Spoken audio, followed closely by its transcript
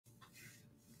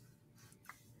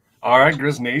All right,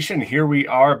 Grizz Nation, here we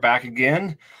are back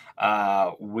again.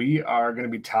 We are going to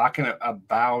be talking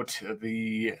about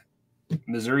the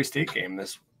Missouri State game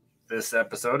this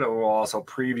episode. We'll also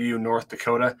preview North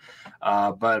Dakota.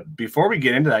 But before we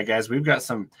get into that, guys, we've got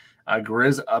some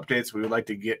Grizz updates we would like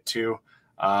to get to.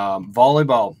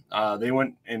 Volleyball, they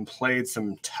went and played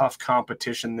some tough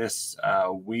competition this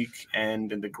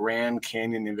weekend in the Grand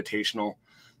Canyon Invitational.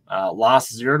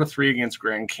 Lost 0-3 against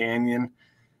Grand Canyon.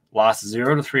 Lost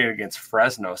 0-3 against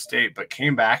Fresno State, but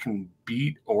came back and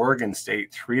beat Oregon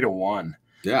State 3-1.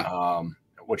 Yeah,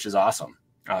 which is awesome.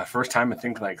 First time I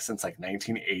think since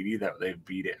 1980 that they've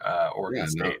beat Oregon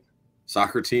State.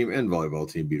 Soccer team and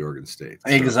volleyball team beat Oregon State.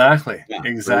 So, exactly.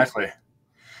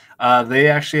 They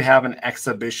actually have an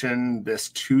exhibition this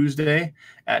Tuesday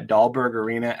at Dahlberg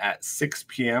Arena at 6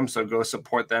 p.m. So go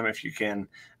support them if you can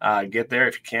get there.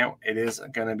 If you can't, it is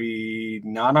going to be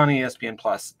not on ESPN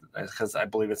Plus because I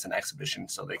believe it's an exhibition,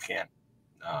 so they can't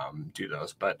do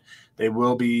those. But they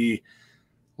will be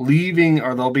leaving,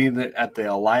 or they'll be at the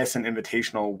Eliason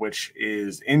Invitational, which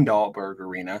is in Dahlberg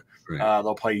Arena. Right.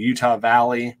 They'll play Utah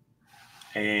Valley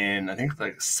and I think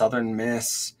Southern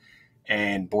Miss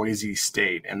and Boise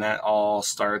State, and that all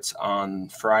starts on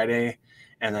Friday,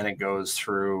 and then it goes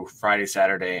through Friday,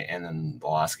 Saturday, and then the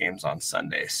last game's on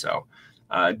Sunday. So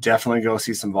definitely go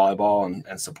see some volleyball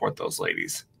and support those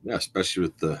ladies. Yeah, especially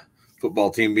with the football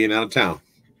team being out of town.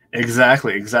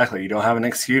 Exactly. You don't have an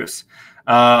excuse.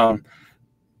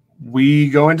 We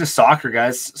go into soccer,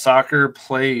 guys. Soccer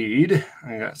played.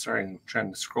 Sorry, I'm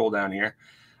trying to scroll down here.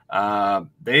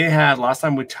 They had, last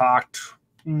time we talked,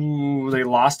 they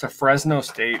lost to Fresno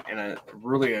State in a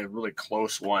really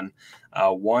close one,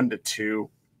 1-2.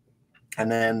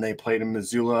 And then they played in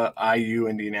Missoula, IU,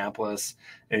 Indianapolis.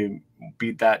 They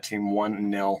beat that team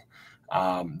 1-0.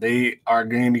 They are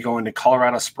going to be going to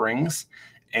Colorado Springs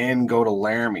and go to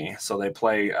Laramie. So they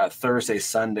play Thursday,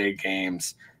 Sunday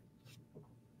games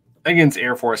against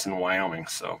Air Force in Wyoming.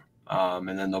 So,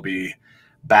 and then they'll be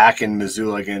back in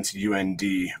Missoula against UND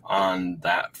on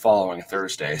that following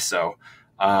Thursday. So,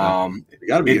 they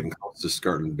got to be getting close to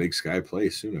starting the Big Sky play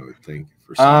soon, I would think.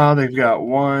 They've got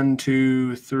 1,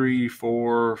 2, 3,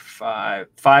 4,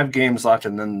 5 games left,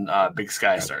 and then Big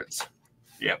Sky starts.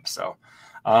 Yep. So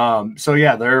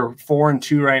yeah, they're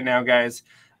 4-2 right now, guys.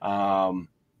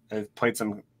 They've played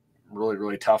some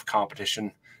really tough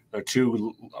competition. Their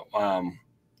 2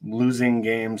 losing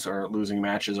games or losing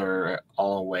matches are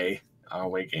all away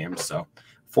games. So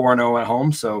 4-0 at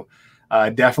home. So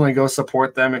definitely go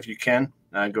support them if you can.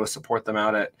 Go support them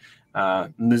out at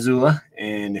Missoula,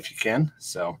 and if you can.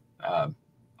 So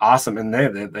awesome. And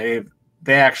they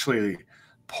actually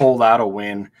pulled out a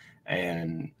win,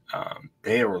 and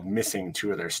they were missing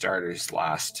 2 of their starters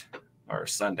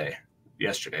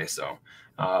yesterday. So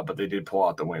but they did pull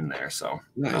out the win there. So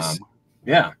nice.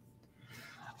 Yeah.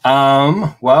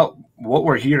 Well, what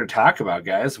we're here to talk about,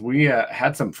 guys, we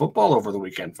had some football over the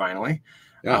weekend finally.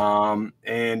 Yeah.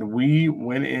 And we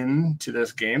went into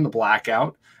this game, the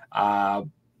blackout. I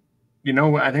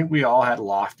think we all had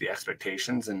lofty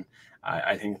expectations, and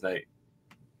I think that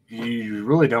you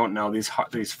really don't know.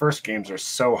 These first games are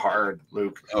so hard,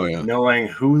 Luke. Oh yeah. Knowing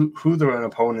who the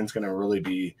opponent's going to really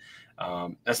be,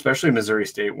 especially Missouri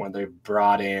State when they've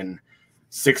brought in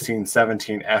 16,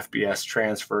 17 FBS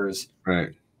transfers.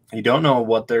 Right. You don't know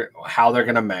how they're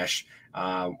going to mesh.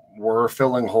 We're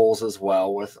filling holes as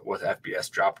well with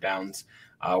FBS drop downs.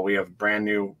 We have brand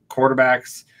new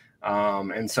quarterbacks.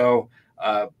 And so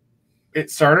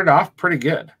it started off pretty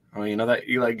good. That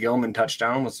Eli Gilman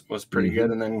touchdown was pretty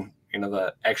good. And then,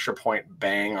 the extra point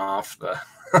bang off the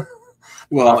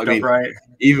well, right.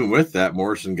 Even with that,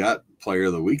 Morrison got player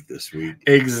of the week this week.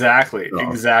 Exactly.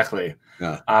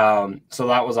 Yeah. So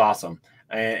that was awesome.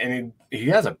 And he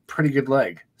has a pretty good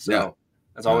leg. So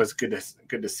that's always good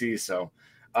to see. So,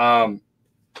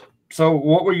 so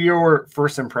what were your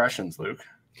first impressions, Luke?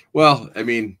 Well,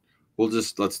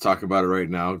 let's talk about it right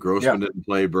now. Grossman didn't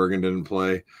play. Bergen didn't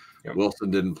play. Yep.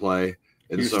 Wilson didn't play.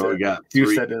 And Houston, so we got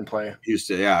Houston didn't play.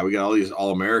 Houston, yeah, we got all these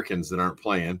All-Americans that aren't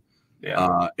playing.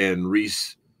 Yeah. And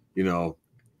Reese,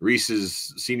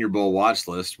 Reese's Senior Bowl watch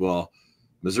list. Well,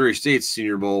 Missouri State's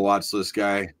Senior Bowl watch list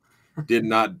guy did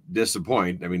not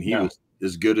disappoint. He was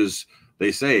as good as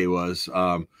they say he was.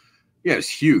 It's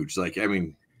huge.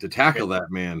 To tackle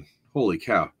that man, holy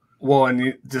cow. Well,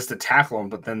 and just to tackle him,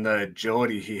 but then the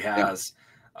agility he has,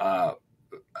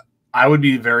 I would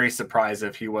be very surprised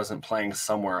if he wasn't playing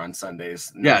somewhere on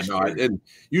Sundays. And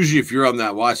usually if you're on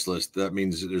that watch list, that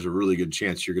means that there's a really good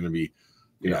chance you're going to be,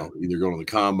 either going to the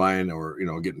combine or,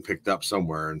 getting picked up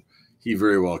somewhere. And he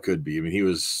very well could be. He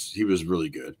was really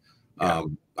good.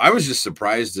 I was just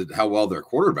surprised at how well their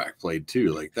quarterback played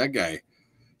too. Like that guy,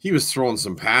 he was throwing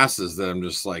some passes that I'm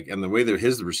just like, and the way that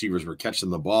his receivers were catching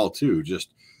the ball too,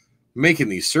 just making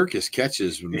these circus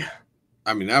catches.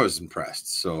 I mean, I was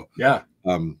impressed. So yeah.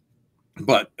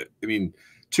 But I mean,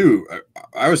 too,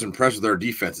 I was impressed with our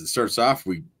defense. It starts off,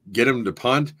 we get them to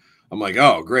punt. I'm like,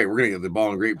 oh, great, we're gonna get the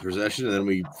ball in great possession, and then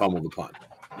we fumble the punt.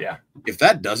 Yeah. If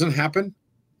that doesn't happen,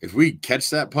 if we catch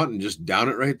that punt and just down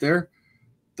it right there,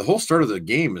 the whole start of the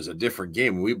game is a different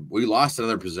game. We lost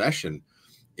another possession,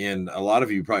 and a lot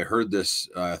of you probably heard this.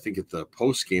 I think at the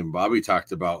post game, Bobby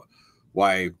talked about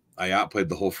why I outplayed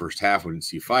the whole first half. We didn't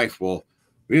see Fife. Well,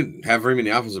 we didn't have very many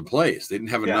offensive plays. They didn't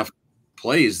have enough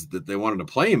plays that they wanted to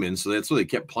play him in, so that's why they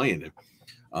kept playing him.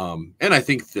 And I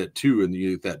think that too, in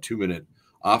that 2-minute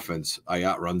offense, I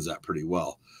outruns that pretty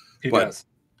well. He does.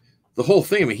 The whole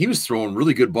thing, I mean, he was throwing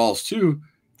really good balls too.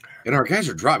 And our guys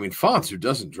are dropping. I mean, Fonts, who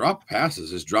doesn't drop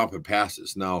passes, is dropping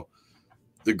passes. Now,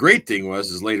 the great thing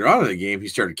is later on in the game, he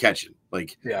started catching.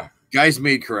 Like, guys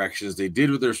made corrections. They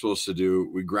did what they're supposed to do.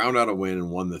 We ground out a win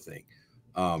and won the thing.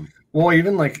 Well,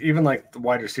 even like the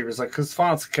wide receivers, like, because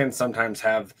Fonts can sometimes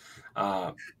have,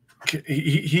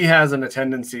 he has a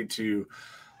tendency to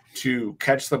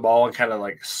catch the ball and kind of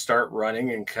like start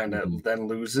running and kind of then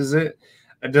loses it.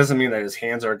 It doesn't mean that his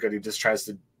hands are good. He just tries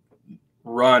to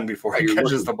run before he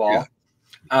catches the ball.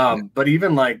 But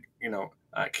even like,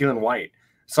 Keelan White,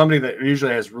 somebody that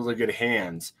usually has really good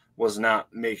hands, was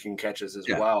not making catches as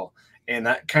well. And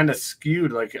that kind of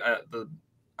skewed like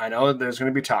I know there's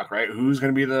going to be talk, right? Who's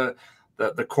going to be the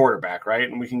quarterback, right?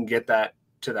 And we can get that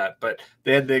to that, but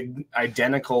they had the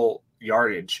identical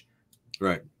yardage.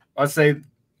 Right. Let's say,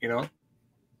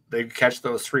 they catch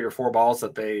those 3 or 4 balls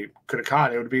that they could have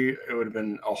caught. It would have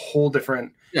been a whole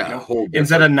different,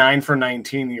 instead of 9 for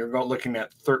 19, you're looking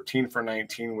at 13 for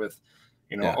 19 with,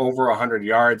 over 100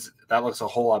 yards. That looks a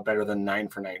whole lot better than 9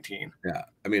 for 19. Yeah.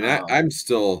 I mean, I'm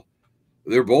still,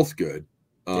 they're both good.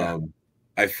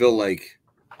 I feel like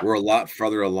we're a lot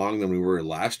further along than we were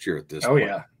last year at this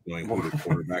point. Knowing who the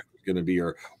quarterback was going to be,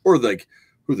 or like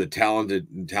who the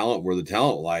talent where the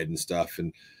talent lied and stuff.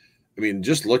 And I mean,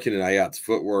 just looking at Ayat's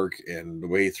footwork and the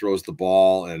way he throws the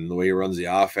ball and the way he runs the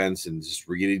offense and just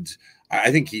reads,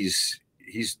 I think he's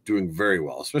doing very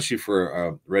well, especially for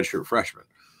a redshirt freshman.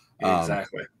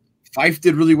 Exactly. Fife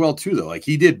did really well too, though. Like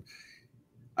he did,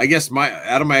 I guess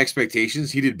out of my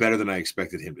expectations, he did better than I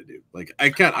expected him to do. Like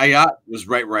Ayat was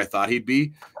right where I thought he'd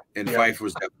be, and Fife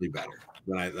was definitely better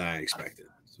than I expected.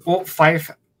 So. Well,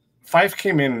 Fife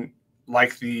came in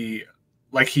like he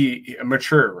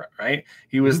mature, right?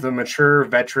 He was the mature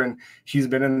veteran. He's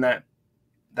been in that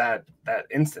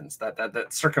instance, that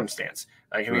circumstance.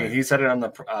 Like, I mean, he said it on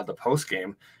the post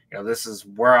game. This is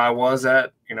where I was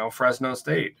at, Fresno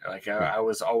State. Like I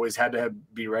was always had to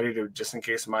be ready to, just in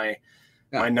case my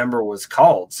number was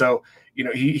called. So,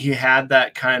 he had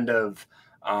that kind of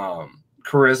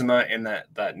charisma and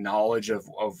that knowledge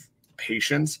of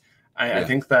patience. I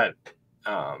think that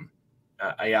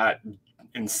Ayat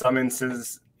in some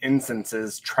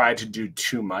instances tried to do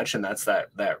too much, and that's that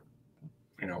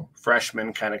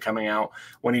freshman kind of coming out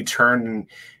when he turned and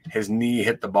his knee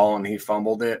hit the ball and he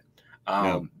fumbled it.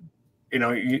 Last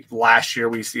year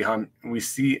I can't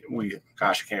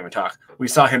even talk. We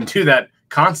saw him do that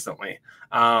constantly.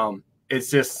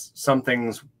 It's just some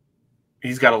things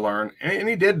he's got to learn, and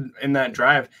he did in that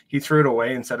drive. He threw it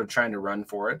away instead of trying to run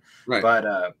for it. Right.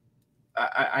 But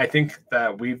I think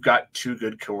that we've got 2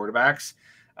 good quarterbacks.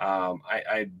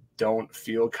 I don't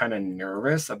feel kind of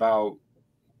nervous about.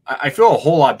 I feel a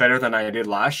whole lot better than I did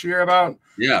last year about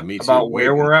me too. About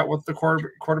where we're at with the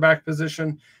quarterback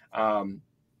position.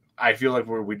 I feel like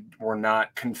we're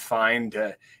not confined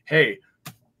to, hey,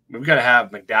 we've got to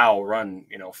have McDowell run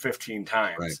 15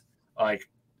 times. Right. Like,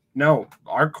 no,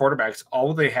 our quarterbacks,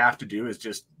 all they have to do is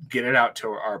just get it out to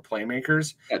our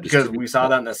playmakers, because we saw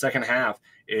that in the second half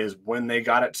is when they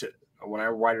got it to when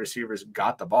our wide receivers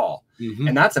got the ball.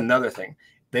 And that's another thing.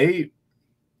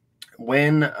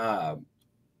 When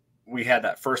we had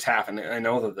that first half, and I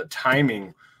know that the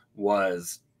timing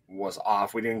was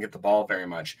off. We didn't get the ball very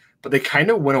much, but they kind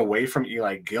of went away from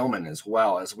Eli Gilman as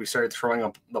well as we started throwing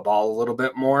up the ball a little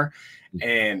bit more.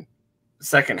 And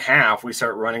second half, we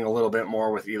start running a little bit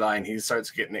more with Eli, and he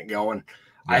starts getting it going.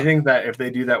 I think that if they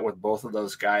do that with both of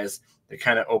those guys, they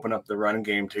kind of open up the run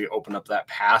game to open up that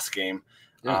pass game.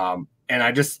 And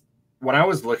when I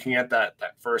was looking at that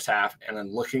first half and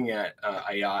then looking at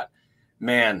Ayat,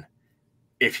 man,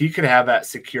 if he could have that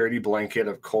security blanket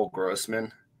of Cole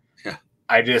Grossman,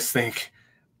 I just think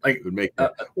like it would make a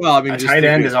tight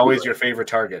end is always your favorite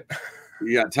target.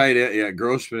 You got tight end, yeah,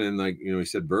 Grossman, and he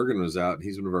said Bergen was out.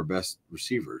 He's one of our best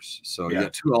receivers. So you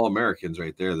got 2 All-Americans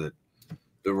right there that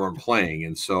weren't playing,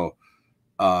 and so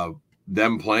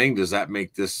them playing, does that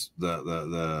make this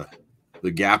the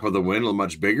gap of the win a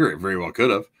much bigger? It very well could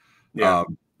have. Yeah.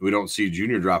 We don't see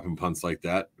Junior dropping punts like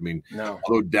that. I mean, no.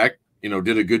 Although Deck,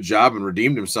 did a good job and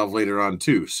redeemed himself later on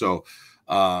too. So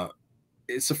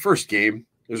it's the first game.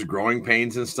 There's growing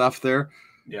pains and stuff there.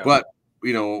 Yeah. But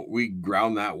we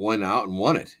ground that one out and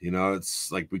won it.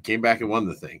 It's like we came back and won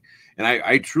the thing. And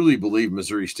I truly believe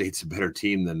Missouri State's a better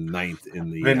team than 9th in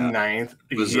the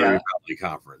Missouri Valley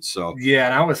Conference. So yeah,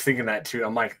 and I was thinking that too.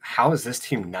 I'm like, how is this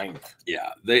team 9th? Yeah,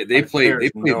 they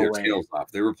played their tails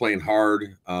off. They were playing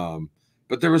hard,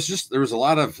 but there was a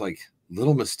lot of like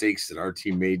little mistakes that our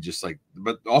team made,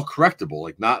 but all correctable,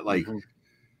 like not like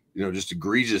just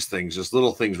egregious things, just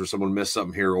little things where someone missed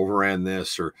something here, overran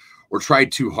this, or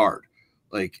tried too hard.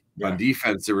 Like on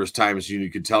defense, there was times you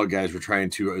could tell guys were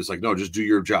trying to. It was like, no, just do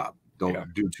your job.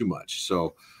 Don't do too much.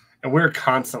 So, and we're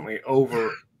constantly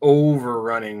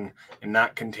overrunning and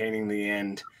not containing the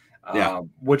end,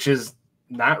 which is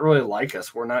not really like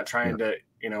us. We're not trying to,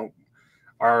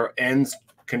 our ends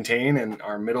contain and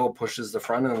our middle pushes the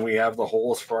front, and we have the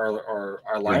holes for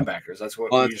our linebackers. That's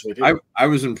what we usually do. I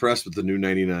was impressed with the new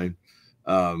 99.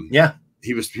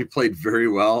 He played very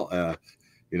well. I'd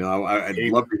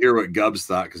love to hear what Gubbs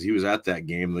thought, because he was at that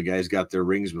game. The guys got their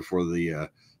rings before the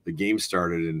game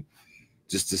started, and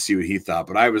just to see what he thought.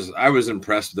 But I was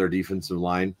impressed with their defensive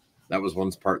line. That was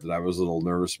one part that I was a little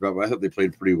nervous about, but I thought they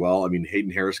played pretty well. I mean, Hayden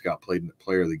Harris got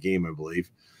player of the game, I believe.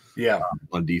 Yeah.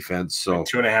 On defense. So and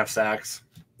 2.5 sacks.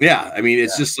 Yeah. I mean,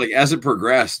 it's just like, as it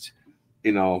progressed,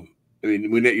 you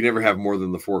never have more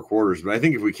than the 4 quarters, but I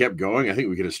think if we kept going, I think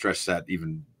we could have stretched that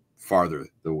even farther,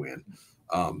 the win.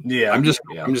 I'm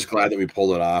just glad that we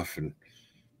pulled it off, and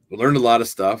we learned a lot of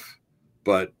stuff,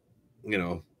 but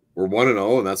we're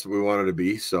 1-0, and that's what we wanted to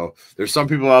be. So there's some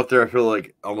people out there I feel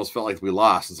like almost felt like we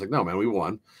lost. It's like, no, man, we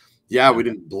won. Yeah, we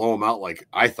didn't blow them out like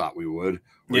I thought we would,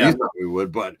 or you thought we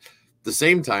would, but at the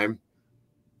same time,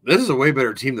 this is a way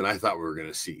better team than I thought we were going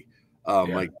to see.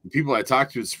 Like the people I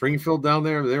talked to at Springfield down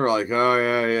there, they were like, oh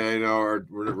yeah,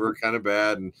 we're kind of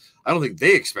bad, and I don't think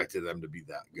they expected them to be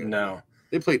that good. No,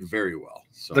 they played very well.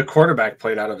 So the quarterback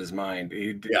played out of his mind.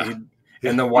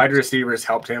 And the wide receivers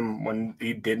helped him when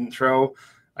he didn't throw.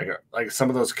 Like some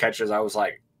of those catches, I was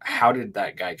like, how did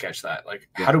that guy catch that? Like,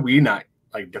 how do we not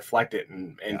deflect it?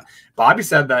 And Bobby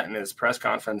said that in his press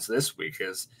conference this week,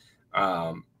 is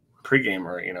pregame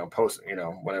or post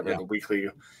whatever the weekly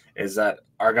is, that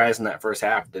our guys in that first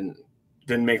half didn't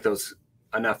make those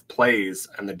enough plays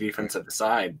on the defensive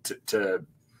side to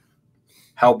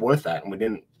help with that, and we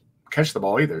didn't catch the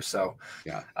ball either. So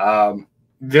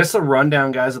just a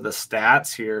rundown, guys, of the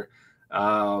stats here.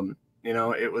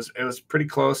 It was pretty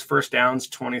close. First downs,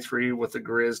 23 with the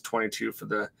Grizz, 22 for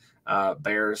the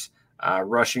Bears.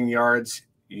 Rushing yards,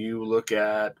 you look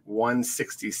at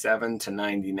 167 to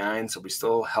 99, so we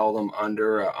still held them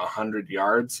under 100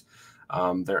 yards.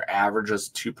 Their average was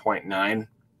 2.9.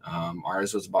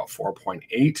 Ours was about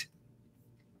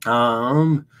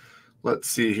 4.8. Let's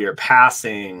see here.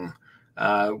 Passing,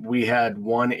 we had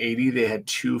 180. They had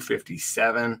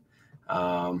 257.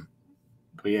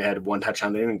 We had 1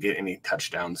 touchdown. They didn't get any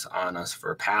touchdowns on us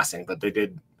for passing, but they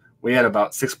did. We had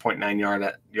about 6.9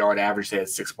 yard average. They had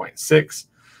 6.6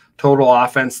 total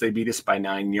offense. They beat us by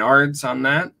 9 yards on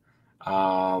that,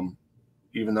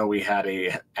 even though we had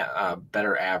a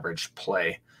better average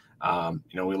play.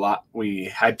 We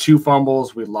had 2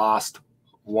 fumbles. We lost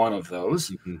one of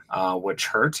those, which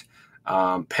hurt.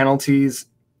 Penalties,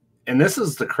 and this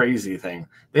is the crazy thing.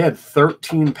 They had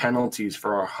 13 penalties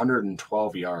for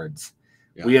 112 yards.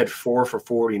 Yeah. We had 4 for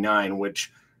 49,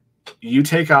 which you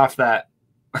take off that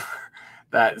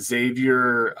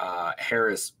Xavier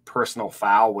Harris personal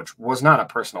foul, which was not a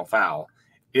personal foul.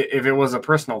 If it was a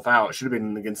personal foul, it should have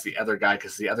been against the other guy,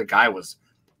 because the other guy was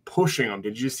pushing him.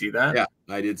 Did you see that? Yeah,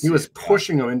 I did. He was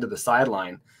pushing him into the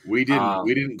sideline. We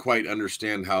didn't quite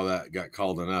understand how that got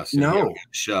called on us. No,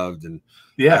 shoved, and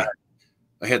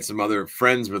I had some other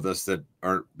friends with us that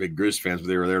aren't big Grizz fans, but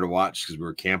they were there to watch because we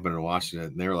were camping and watching it.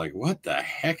 And they were like, what the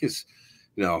heck is,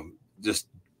 just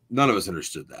none of us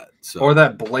understood that. So, or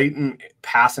that blatant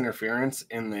pass interference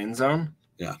in the end zone.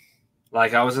 Yeah.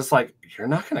 Like, I was just like, you're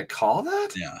not going to call that?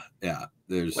 Yeah.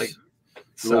 There's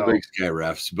little big sky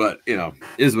refs, but, it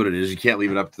is what it is. You can't leave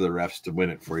it up to the refs to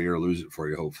win it for you or lose it for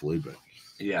you, hopefully. But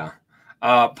yeah.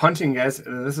 Punting, guys,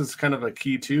 this is kind of a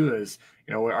key too, is,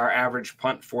 our average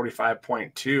punt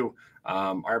 45.2.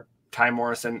 Our Ty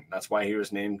Morrison, that's why he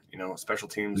was named, special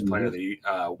teams player of the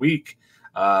week,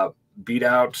 beat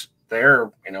out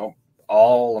their,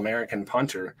 all-American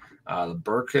punter,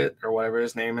 Burkett or whatever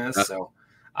his name is. So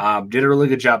did a really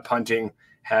good job punting,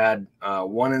 had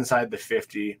one inside the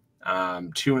 50,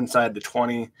 two inside the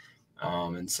 20.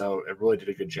 And so it really did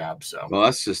a good job. So, well,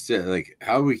 that's just it. Like,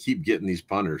 how we keep getting these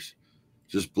punters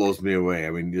just blows me away.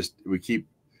 I mean, we keep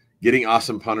getting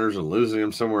awesome punters and losing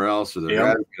them somewhere else, or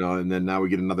they're and then now we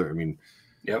get another. I mean,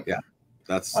 yeah,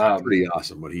 that's pretty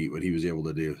awesome what he was able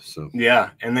to do. So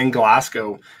yeah, and then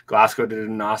Glasgow did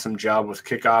an awesome job with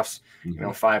kickoffs.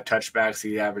 5 touchbacks.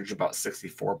 He averaged about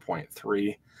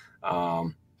 64.3.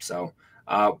 So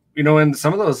and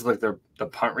some of those, like the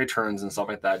punt returns and stuff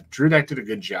like that, Drew Deck did a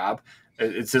good job.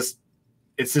 It's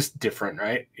just different,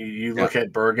 right? You look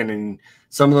at Bergen and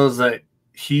some of those that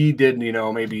he did,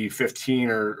 maybe 15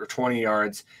 or 20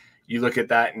 yards. You look at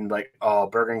that and like, oh,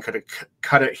 Bergen could have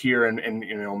cut it here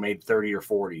and made 30 or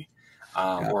 40,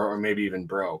 or maybe even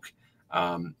broke.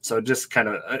 So just kind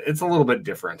of, it's a little bit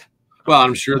different. Well,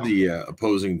 I'm sure the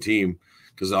opposing team,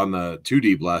 because on the 2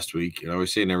 deep last week, I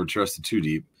always say never trust the 2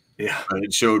 deep. Yeah,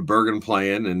 it showed Bergen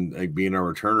playing and like being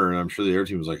our returner, and I'm sure the other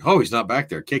team was like, "Oh, he's not back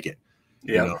there, kick it."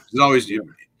 Yeah,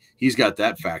 he's got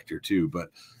that factor too. But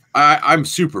I'm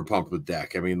super pumped with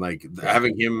Dak. I mean, like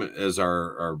having him as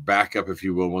our backup, if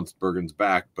you will, once Bergen's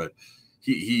back. But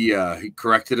he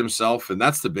corrected himself, and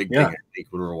that's the big thing I think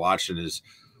when we're watching is,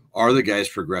 are the guys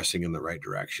progressing in the right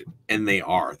direction? And they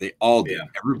are. They all did.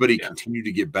 Everybody continued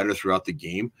to get better throughout the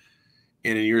game.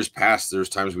 And in years past, there's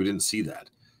times we didn't see that.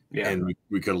 Yeah. And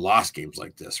we could have lost games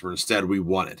like this, where instead we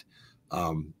won it.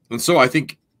 And so I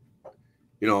think,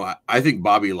 I think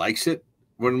Bobby likes it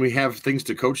when we have things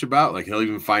to coach about. Like, he'll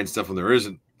even find stuff when there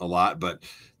isn't a lot. But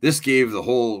this gave the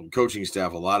whole coaching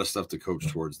staff a lot of stuff to coach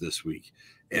towards this week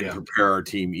and prepare our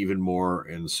team even more.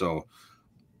 And so,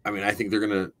 I mean, I think they're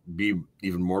going to be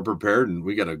even more prepared. And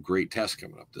we got a great test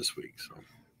coming up this week. So,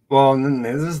 well, and then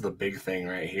this is the big thing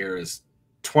right here is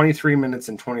 23 minutes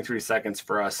and 23 seconds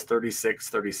for us,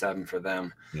 36-37 for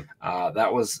them. Yep.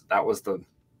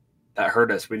 That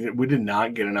hurt us. We did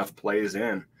not get enough plays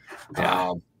in.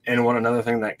 Yeah. And another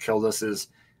thing that killed us is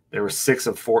there were 6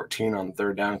 of 14 on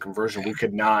 3rd down conversion. We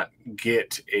could not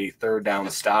get a 3rd down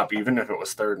stop, even if it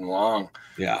was 3rd and long.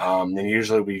 Yeah. And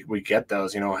usually we get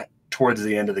those, towards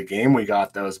the end of the game we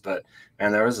got those, but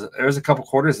man, there was a couple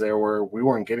quarters there where we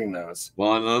weren't getting those.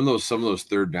 Well, and on some of those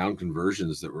 3rd down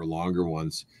conversions that were longer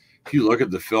ones, if you look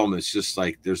at the film, it's just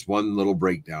like there's one little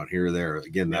breakdown here or there.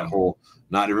 Again, that whole,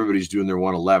 not everybody's doing their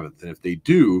 1/11th, and if they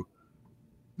do,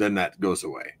 then that goes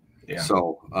away. Yeah.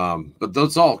 So, but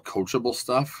that's all coachable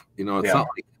stuff. It's not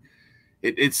like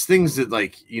it's things that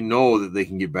like that they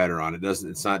can get better on.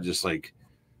 It's not just like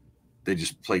they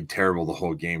just played terrible the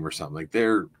whole game or something. Like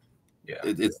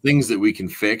it's things that we can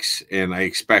fix, and I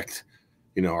expect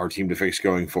our team to fix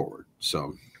going forward.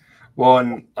 So, well,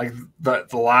 and like the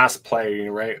last play,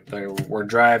 right? We're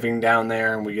driving down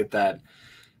there, and we get that.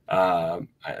 I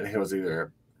think it was either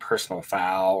a personal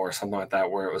foul or something like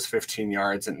that, where it was 15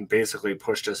 yards and basically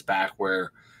pushed us back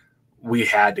where we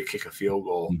had to kick a field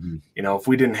goal. Mm-hmm. If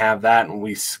we didn't have that and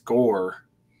we score,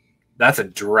 that's a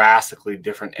drastically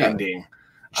different ending.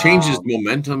 Changes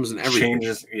momentums and everything.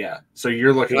 So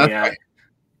you're looking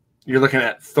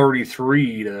at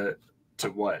 33 to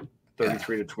what?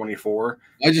 33 to 24.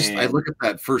 I look at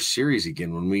that first series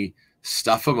again when we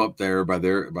stuff them up there by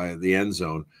the end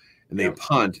zone and they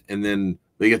punt and then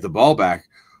they get the ball back.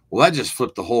 Well, that just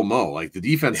flipped the whole mo. Like the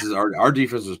defense our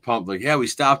defense was pumped. Like, we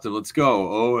stopped them. Let's go.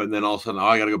 Oh, and then all of a sudden,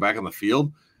 I got to go back on the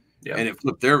field. Yeah. And it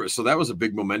flipped there. So that was a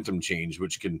big momentum change,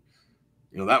 which can,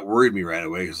 that worried me right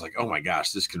away. It's like, oh my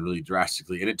gosh, this can really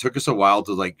drastically. And it took us a while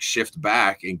to like shift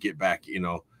back and get back,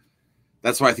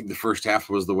 That's why I think the first half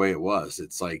was the way it was.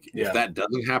 It's like, if that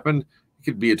doesn't happen, it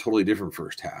could be a totally different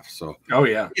first half. So,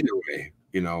 either way,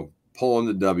 pulling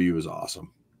the W is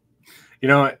awesome.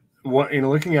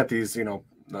 Looking at these,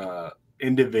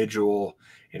 individual,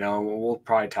 we'll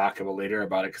probably talk about later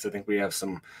about it because I think we have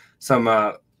some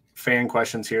fan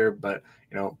questions here. But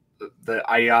the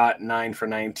Ayat 9 for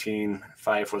 19,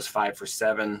 Fife was 5 for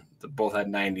 7. They both had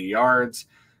 90 yards.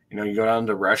 You go down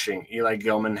to rushing. Eli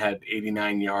Gilman had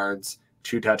 89 yards,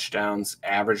 2 touchdowns.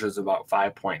 Average was about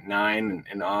 5.9,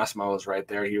 and Osmo was right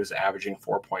there. He was averaging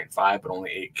 4.5, but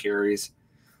only 8 carries.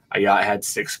 Ayat had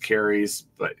 6 carries,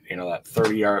 but that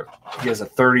 30-yard, he has a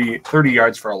 30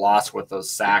 yards for a loss with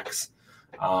those sacks.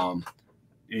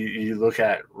 You look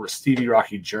at Stevie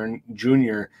Rocky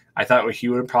Jr. I thought he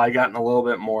would have probably gotten a little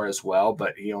bit more as well,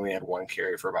 but he only had 1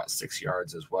 carry for about 6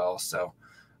 yards as well. So,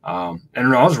 and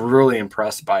I was really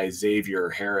impressed by Xavier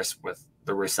Harris with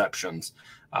the receptions.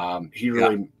 He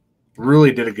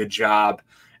really did a good job.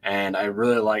 and I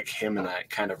really like him in that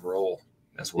kind of role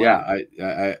as well.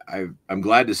 Yeah, I'm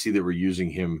glad to see that we're using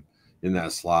him in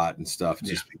that slot and stuff,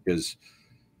 just because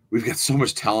we've got so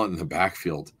much talent in the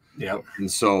backfield. Yep. And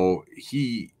so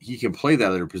he can play that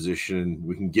other position.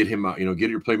 We can get him out, get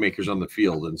your playmakers on the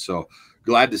field. And so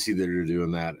glad to see that you're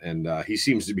doing that. And he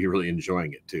seems to be really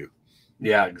enjoying it too.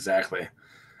 Yeah, exactly.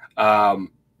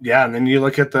 Yeah, and then you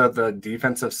look at the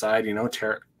defensive side.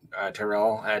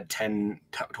 Terrell had 10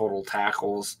 total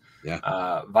tackles. Yeah.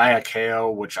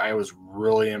 Viacao, which I was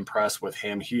really impressed with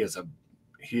him. He is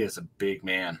a big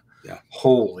man. Yeah.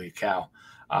 Holy cow.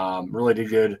 Really did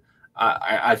good.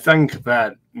 I think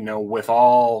that, with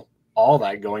all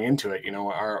that going into it,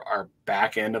 our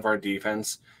back end of our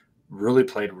defense really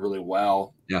played really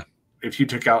well. Yeah. If you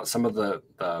took out some of the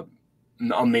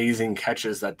amazing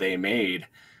catches that they made,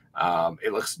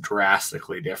 it looks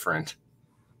drastically different.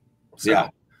 So, yeah.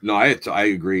 No, I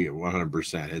agree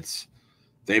 100%.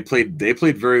 They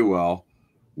played very well.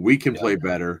 We can play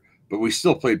better, but we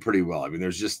still played pretty well. I mean,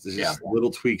 there's just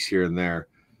little tweaks here and there.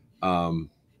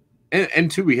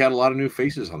 And two, we had a lot of new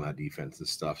faces on that defense and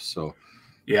stuff. So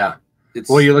yeah.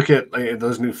 You look at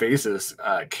those new faces,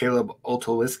 Caleb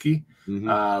Otoliski,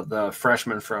 the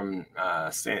freshman from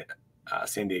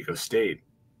San Diego State.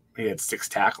 He had 6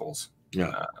 tackles.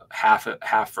 Yeah.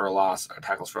 Half for a loss,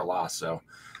 tackles for a loss. So,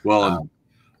 well,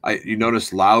 you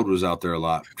noticed Loud was out there a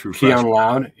lot. True Keon freshman.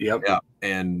 Loud. Yep. Yeah.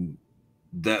 And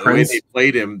the way they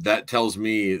played him, that tells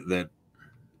me that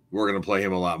we're going to play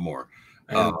him a lot more.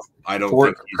 I don't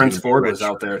think Prince Ford was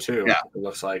out there too. Yeah. It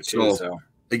looks like too. So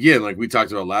again, like we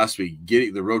talked about last week,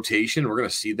 getting the rotation, we're going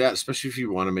to see that, especially if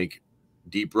you want to make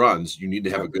deep runs, you need to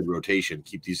have a good rotation,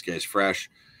 keep these guys fresh.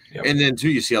 Yep. And then too,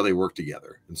 you see how they work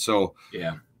together. And so,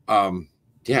 I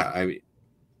mean,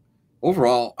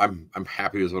 overall, I'm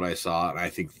happy with what I saw, and I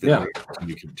think that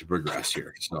we continue to progress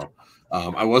here. So,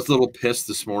 I was a little pissed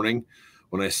this morning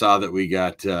when I saw that we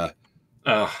got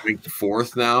ranked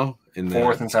 4th now. In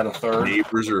 4th instead of 3rd.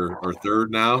 Neighbors are 3rd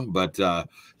now. But at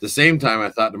the same time, I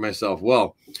thought to myself,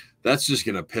 well, that's just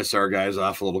going to piss our guys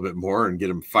off a little bit more and get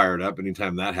them fired up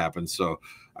anytime that happens. So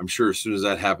I'm sure as soon as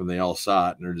that happened, they all saw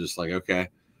it and they're just like, okay,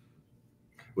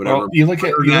 whatever. Well, you look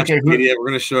at who, we're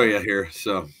going to show you here.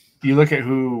 So you look at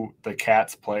who the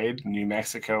Cats played: New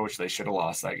Mexico, which they should have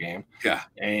lost that game. Yeah,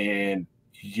 and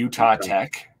Utah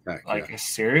Tech.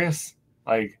 Serious?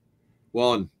 Yeah.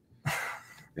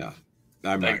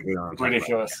 I'm like,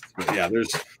 ridiculous. But yeah,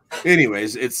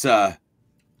 anyways, it's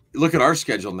look at our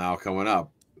schedule now coming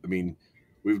up. I mean,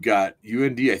 we've got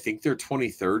UND, I think they're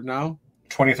 23rd now.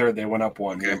 23rd, they went up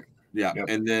 1. Okay. Yeah. Yep.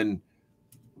 And then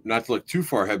not to look too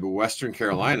far ahead, but Western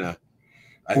Carolina,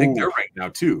 I think they're ranked now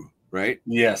too, right?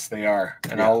 Yes, they are.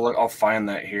 And I'll find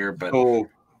that here. But so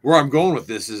where I'm going with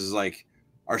this is like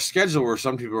our schedule, where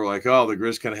some people are like, oh, the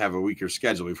Grizz kind of have a weaker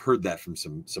schedule. We've heard that from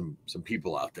some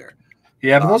people out there.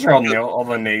 Yeah, but those are all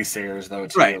the naysayers, though,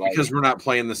 too. Right, because we're not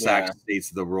playing the Sac States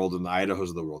of the world and the Idahos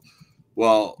of the world.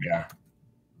 Well,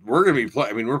 we're going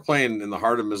to be we're playing in the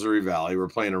heart of Missouri Valley. We're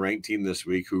playing a ranked team this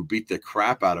week who beat the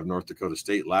crap out of North Dakota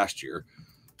State last year.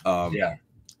 And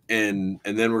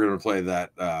then we're going to play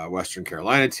that Western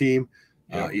Carolina team.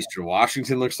 Eastern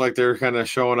Washington looks like they're kind of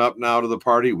showing up now to the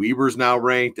party. Weber's now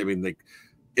ranked. I mean,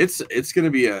 it's going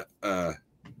to be a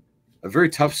very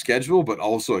tough schedule, but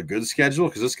also a good schedule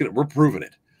because we're proving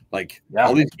it. Like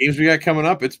all these games we got coming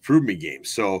up, it's prove me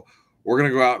games. So we're gonna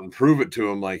go out and prove it to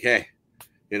them. Like, hey,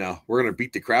 we're gonna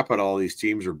beat the crap out of all these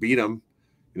teams or beat them.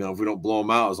 If we don't blow them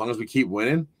out, as long as we keep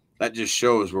winning, that just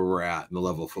shows where we're at and the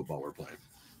level of football we're playing.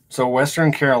 So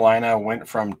Western Carolina went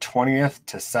from 20th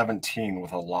to 17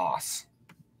 with a loss.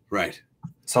 Right.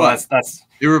 So that's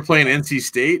they were playing NC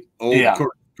State.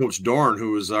 Coach Dorn,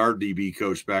 who was our DB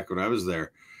coach back when I was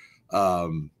there.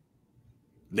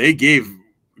 They gave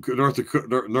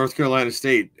North Carolina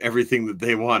State everything that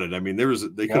they wanted. I mean,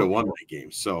 they could have won that game.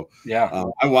 So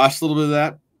I watched a little bit of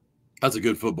that. That's a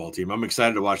good football team. I'm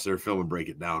excited to watch their film and break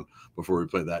it down before we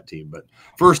play that team. But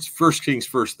first things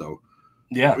first, though.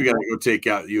 Yeah, we got to go take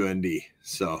out UND.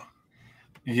 So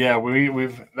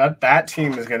we've that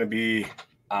team is going to be.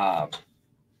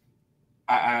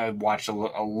 I watched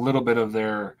a little bit of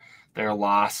their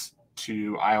loss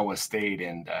to Iowa State,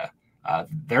 and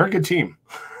they're a good team.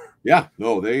 Yeah,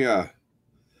 no, they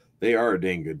are a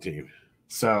dang good team.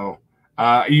 So,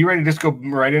 are you ready to just go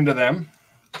right into them?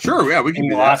 Sure, yeah, we can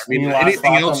do that.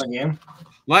 Anything else on the game?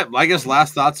 I guess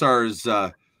last thoughts is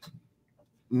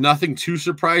nothing too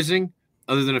surprising,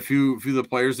 other than a few of the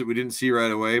players that we didn't see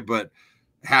right away. But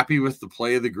happy with the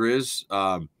play of the Grizz.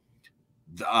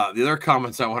 The other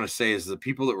comments I want to say is the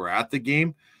people that were at the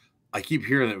game. I keep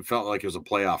hearing that it felt like it was a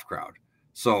playoff crowd.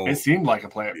 So it seemed like a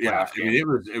playoff I game. mean, it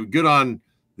was good on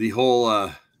the whole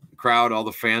crowd, all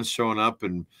the fans showing up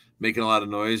and making a lot of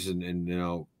noise and you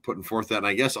know, putting forth that. And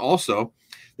I guess also,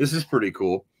 this is pretty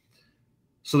cool.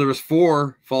 So there was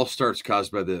 4 false starts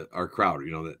caused by our crowd,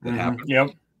 you know, that happened.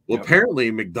 Yep. Well, apparently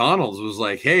McDonald's was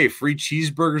like, hey, free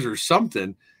cheeseburgers or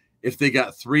something if they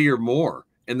got 3 or more,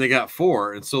 and they got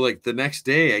 4. And so like the next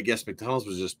day, I guess McDonald's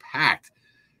was just packed.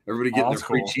 Everybody getting their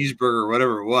free cheeseburger or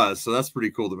whatever it was. So that's pretty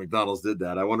cool that McDonald's did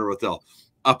that. I wonder what they'll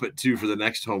up it to for the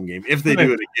next home game if they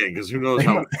do it again, because who knows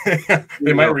how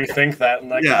they might rethink that and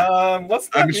like,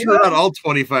 I'm sure not all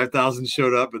 25,000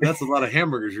 showed up, but that's a lot of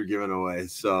hamburgers you're giving away.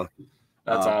 So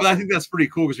that's awesome. But I think that's pretty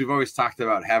cool because we've always talked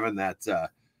about having that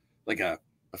like a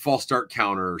false start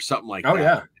counter or something like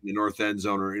that in the north end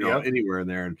zone or, you know, anywhere in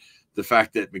there. And the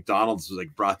fact that McDonald's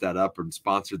like brought that up and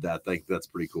sponsored that, I think that's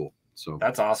pretty cool. So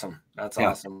that's awesome. That's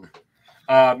awesome.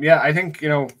 I think, you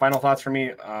know, final thoughts for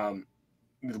me.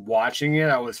 Watching it,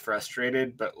 I was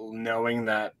frustrated, but knowing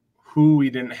that who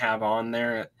we didn't have on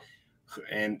there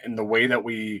and the way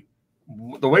we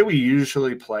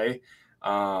usually play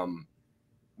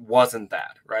wasn't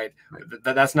that right.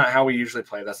 That's not how we usually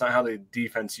play. That's not how the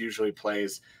defense usually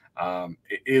plays.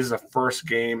 It is a first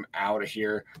game out of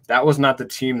here. That was not the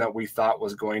team that we thought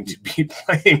was going to be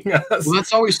playing us. Well,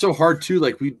 that's always so hard too.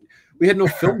 Like we had no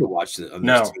film to watch it on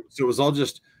this team. So it was all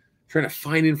just trying to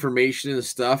find information and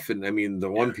stuff. And I mean,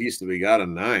 the one piece that we got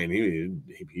on 9,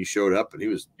 he showed up and he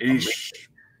was amazing,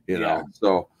 you know.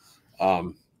 So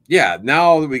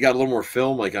now that we got a little more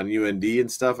film like on UND and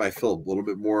stuff, I feel a little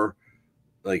bit more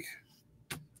like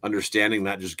understanding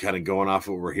that, just kind of going off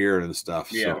what we're hearing and stuff.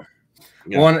 So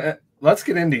well, let's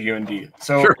get into UND.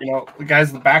 So you know,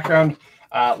 guys, the background,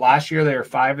 last year they were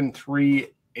 5-3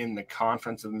 in the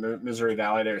conference of the Missouri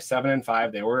Valley. They were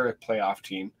 7-5. They were a playoff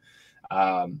team.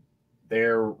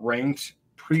 They're ranked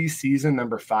preseason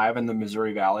number 5 in the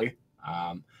Missouri Valley.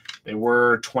 They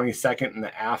were 22nd in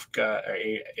the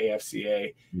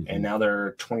AFCA, and now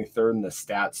they're 23rd in the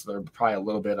stats. So they're probably a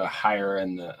little bit higher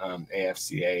in the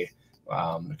AFCA,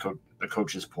 the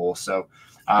coaches pool. So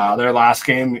their last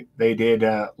game, they did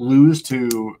lose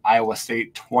to Iowa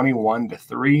State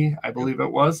 21-3, I believe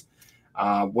it was,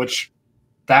 which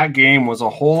that game was a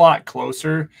whole lot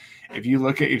closer. If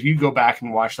you go back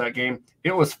and watch that game,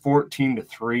 it was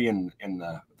 14-3 in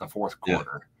the fourth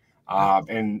quarter.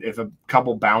 And if a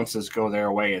couple bounces go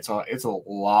their way, it's a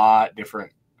lot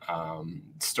different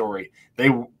story. They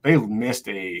missed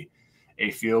a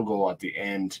field goal at the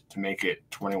end to make it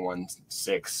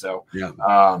 21-6. So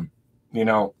you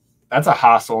know, that's a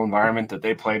hostile environment that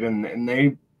they played in, and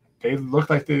they looked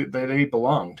like they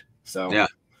belonged. So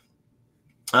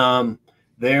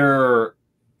their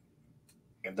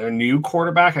new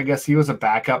quarterback, I guess he was a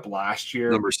backup last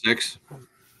year. Number 6.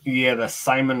 Yeah, the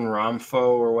Simon Ramfo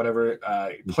or whatever.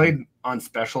 He played on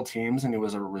special teams, and he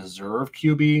was a reserve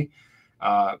QB.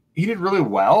 He did really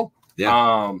well.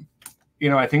 Yeah. You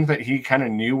know, I think that he kind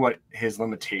of knew what his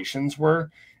limitations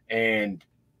were, and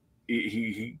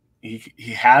he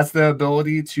has the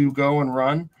ability to go and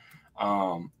run.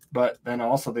 But then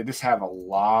also they just have a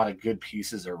lot of good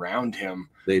pieces around him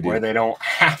where they don't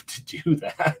have to do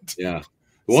that. Yeah.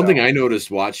 One thing I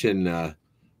noticed watching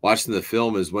the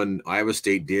film is when Iowa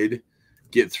State did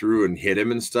get through and hit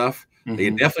him and stuff,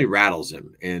 it definitely rattles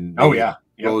him and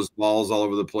throws balls all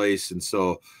over the place. And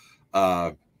so,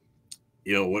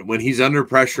 you know, when he's under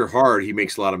pressure hard, he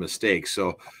makes a lot of mistakes.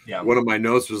 So one of my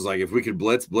notes was like, if we could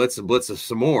blitz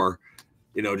some more,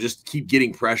 you know, just keep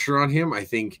getting pressure on him. I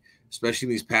think, especially in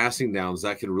these passing downs,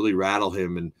 that can really rattle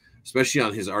him, and especially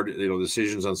on his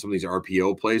decisions on some of these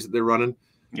RPO plays that they're running.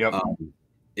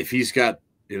 If he's got,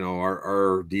 you know,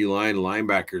 our D-line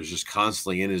linebackers just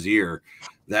constantly in his ear,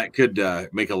 that could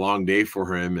make a long day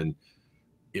for him. And,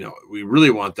 you know, we really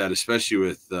want that, especially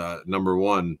with number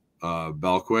 1,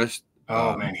 Belquist.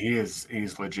 Oh man, he's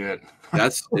legit.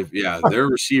 That's their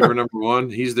receiver number 1.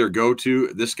 He's their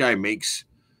go-to. This guy makes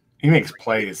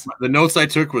plays. The notes I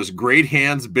took was great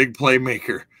hands, big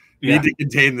playmaker. Need to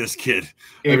contain this kid.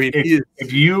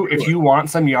 If you want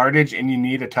some yardage and you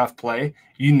need a tough play,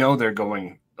 you know they're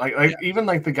going even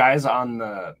like the guys on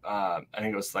the I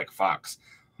think it was like Fox.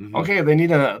 Okay, they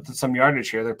need some yardage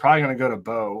here. They're probably going to go to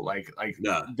Bo.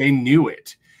 They knew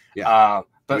it.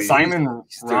 But Simon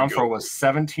Ramfo was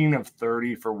 17 of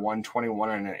 30 for 121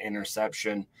 and an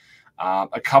interception.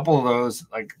 A couple of those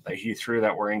that he threw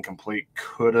that were incomplete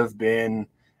could have been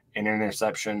an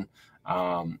interception.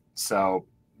 So,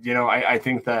 you know, I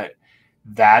think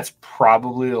that's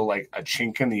probably like a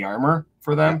chink in the armor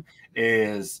for them.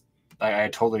 I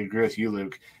totally agree with you,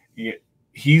 Luke.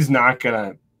 He's not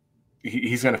going to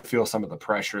he's going to feel some of the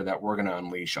pressure that we're going to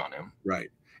unleash on him. Right.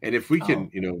 And if we can,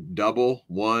 double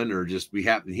one or just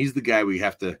he's the guy we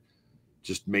have to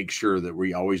just make sure that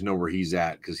we always know where he's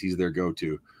at because he's their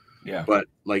go-to. Yeah. But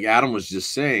like Adam was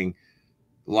just saying,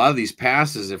 a lot of these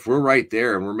passes, if we're right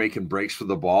there and we're making breaks for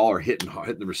the ball or hitting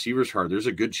the receivers hard, there's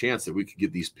a good chance that we could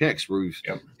get these picks where we've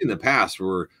in the past where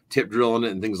we're tip drilling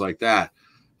it and things like that.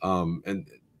 And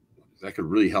that could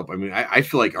really help. I mean, I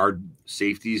feel like our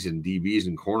safeties and DBs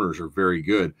and corners are very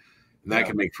good, and that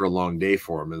can make for a long day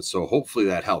for them. And so hopefully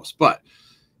that helps. But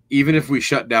even if we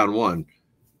shut down one,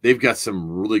 they've got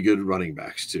some really good running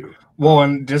backs too. Well,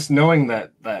 and just knowing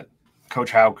that Coach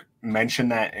Houck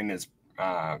mentioned that in his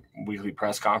weekly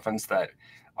press conference that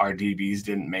our DBs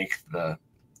didn't make the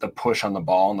push on the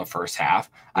ball in the first half.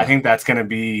 I think that's going to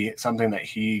be something that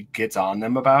he gets on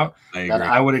them about.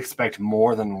 I would expect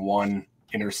more than one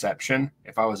interception.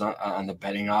 If I was on the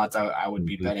betting odds, I would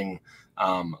be betting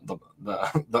the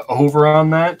over on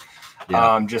that,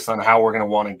 just on how we're going to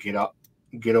want to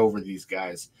get over these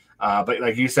guys. But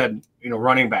like you said,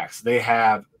 running backs, they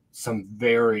have some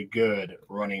very good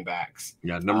running backs.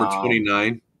 Yeah, number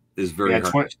 29 is very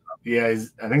hard.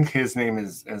 I think his name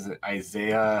is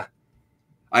Isaiah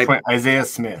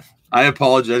Smith. I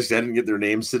apologize. I didn't get their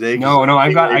names today. No,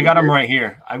 I got them right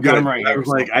here. I've got them right here. I was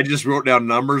like, I just wrote down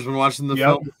numbers when watching the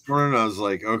film this morning. I was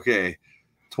like, okay,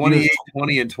 28,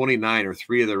 20, and 29 are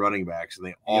three of the running backs, and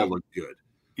they all look good.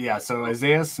 Yeah, so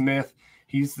Isaiah Smith,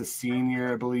 he's the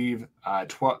senior, I believe.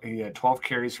 He had 12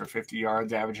 carries for 50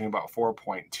 yards, averaging about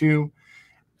 4.2.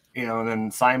 And then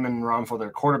Simon Romfo, their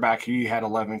quarterback, he had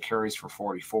 11 carries for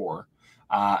 44.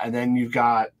 And then you've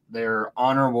got their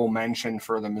honorable mention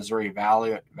for the Missouri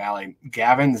Valley,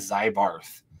 Gavin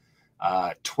Zybarth,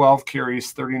 12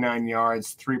 carries, 39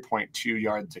 yards, 3.2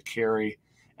 yards a carry.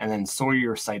 And then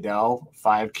Sawyer Seidel,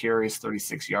 5 carries,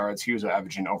 36 yards. He was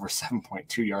averaging over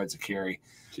 7.2 yards a carry.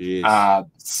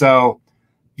 So,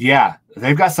 yeah,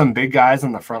 they've got some big guys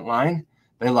on the front line.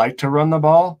 They like to run the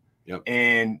ball,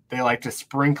 and they like to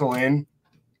sprinkle in.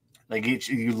 They get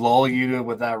you, lull you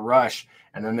with that rush,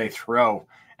 and then they throw.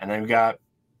 And they've got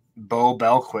Bo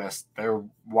Belquist, their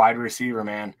wide receiver,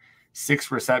 man. 6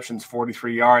 receptions,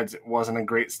 43 yards. It wasn't a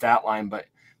great stat line, but,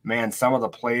 man, some of the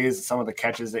plays, some of the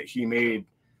catches that he made.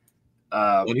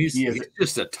 He's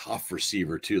just a tough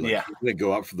receiver, too. He's going to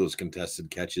go up for those contested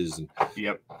catches. And, he's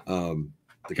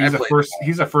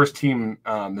a first-team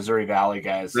Missouri Valley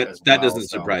guys. That doesn't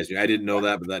surprise me. I didn't know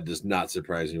that, but that does not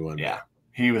surprise me one bit. Yeah,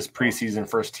 he was preseason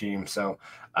first team, so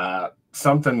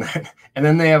something that, and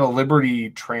then they have a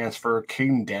Liberty transfer,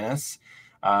 Caden Dennis,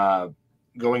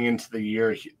 going into the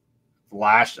year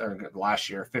last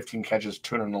year, 15 catches,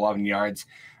 211 yards.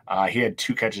 He had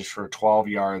 2 catches for 12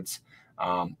 yards.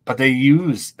 But they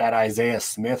use that Isaiah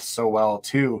Smith so well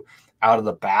too out of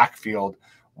the backfield,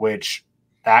 which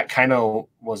that kind of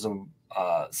was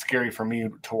scary for me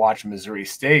to watch Missouri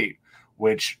State,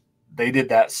 which they did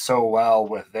that so well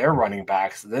with their running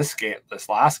backs this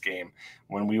last game,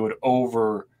 when we would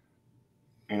blitz,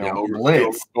 and they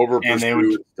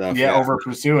would over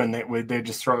pursue, and they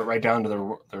just throw it right down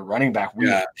to the running back.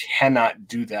 We cannot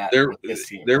do that with this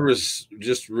team. There was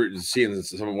just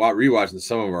rewatching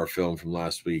some of our film from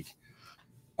last week.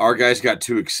 Our guys got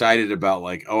too excited about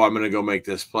I'm going to go make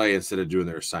this play instead of doing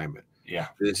their assignment. Yeah,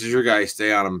 this is your guy.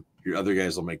 Stay on him. Your other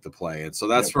guys will make the play, and so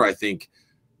that's where I think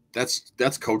that's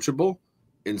coachable,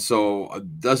 and so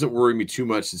it doesn't worry me too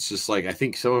much. It's just I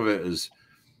think some of it is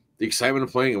the excitement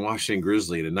of playing in Washington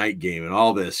Grizzly in a night game and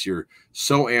all this. You're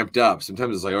so amped up.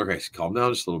 Sometimes it's okay, calm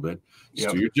down just a little bit.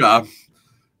 Just do your job,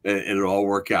 and it'll all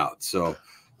work out. So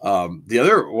the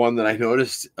other one that I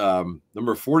noticed,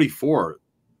 number 44,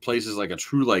 plays as a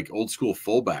true old school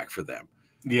fullback for them.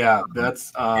 Yeah,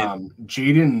 that's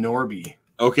Jaden Norby.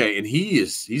 Okay, and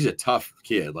he's a tough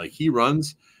kid. He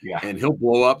runs, and he'll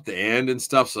blow up the end and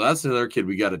stuff. So that's another kid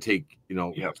we got to take, keep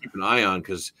an eye on,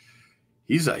 because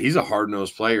he's a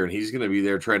hard-nosed player, and he's going to be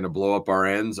there trying to blow up our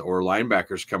ends or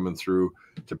linebackers coming through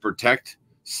to protect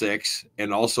 6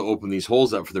 and also open these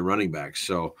holes up for the running backs.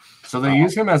 So they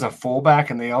use him as a fullback,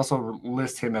 and they also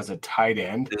list him as a tight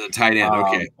end. As a tight end,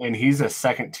 okay. And he's a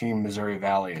second-team Missouri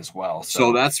Valley as well.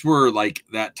 So that's where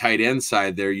that tight end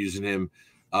side they're using him.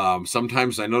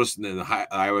 Sometimes I noticed in the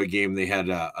Iowa game they had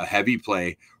a heavy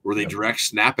play where they direct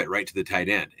snap it right to the tight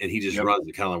end, and he just runs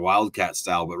it kind of like Wildcat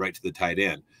style, but right to the tight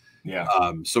end. Yeah.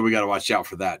 So we got to watch out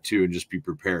for that too, and just be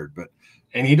prepared. But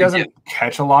And he doesn't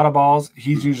catch a lot of balls.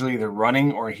 He's usually either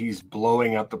running or he's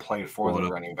blowing up the play for the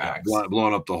running backs.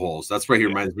 Blowing up the holes. That's why he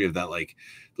reminds me of that, like,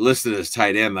 listed as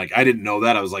tight end. Like, I didn't know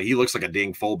that. I was like, he looks like a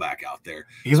dang fullback out there.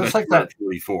 He looks like that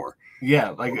 44. Yeah,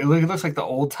 like it looks like the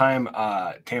old time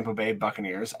Tampa Bay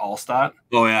Buccaneers Allstott.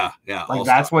 Oh yeah. Like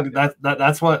that's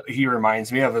what he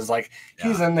reminds me of. Is like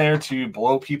he's in there to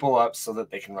blow people up so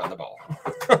that they can run the ball.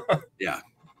 Yeah.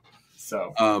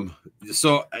 So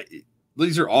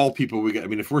these are all people we got. I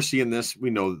mean, if we're seeing this, we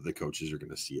know that the coaches are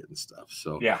going to see it and stuff.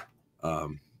 So yeah.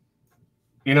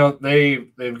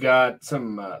 They've got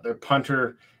some their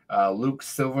punter Luke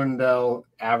Silverndale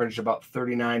averaged about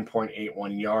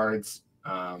 39.81 yards.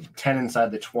 10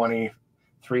 inside the 20,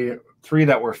 three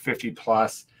that were 50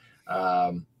 plus.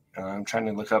 I'm trying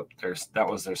to look up that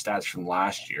was their stats from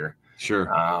last year. Sure.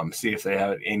 See if they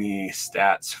have any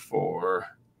stats for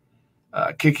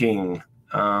kicking,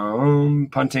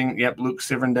 punting. Yep, Luke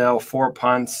Silverndale, 4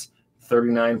 punts,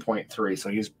 39.3. So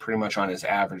he's pretty much on his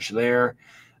average there.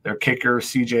 Their kicker,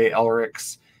 CJ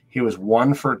Elricks, he was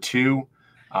 1 for 2.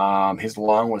 His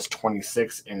long was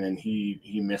 26, and then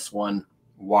he missed one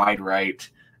wide right.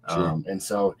 Sure. And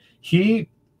so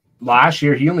last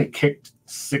year he only kicked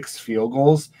 6 field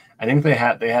goals. I think they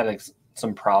had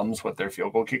some problems with their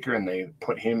field goal kicker, and they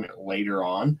put him later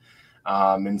on.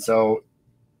 And so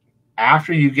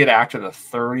after you get after the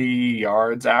 30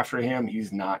 yards after him,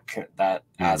 he's not that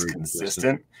as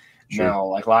consistent. Sure. No,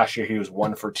 like last year he was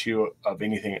 1 for 2 of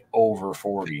anything over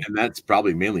 40. And that's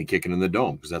probably mainly kicking in the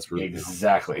dome because that's where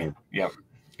exactly. Yep.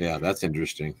 Yeah, that's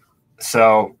interesting.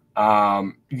 So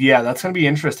that's going to be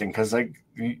interesting because like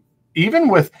even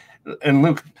with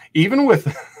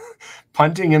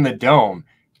punting in the dome,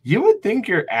 you would think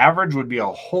your average would be a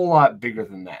whole lot bigger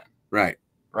than that. Right.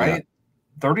 Yeah.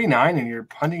 39 and you're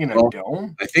punting in a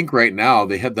dome. I think right now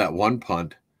they had that one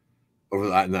punt over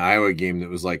in the Iowa game that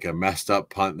was like a messed up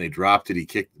punt, and they dropped it. He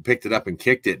picked it up and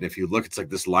kicked it. And if you look, it's like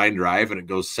this line drive and it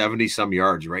goes 70 some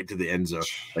yards right to the end zone.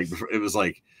 Like it was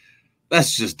like,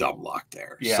 that's just dumb luck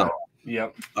there. Yeah. So,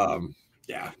 yep.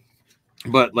 Yeah.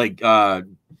 But like,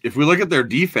 if we look at their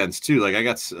defense too, like I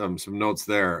got some notes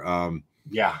there.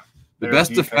 The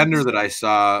best defender that I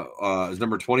saw is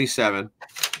number 27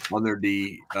 on their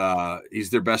D. He's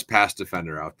their best pass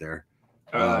defender out there.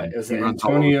 Is it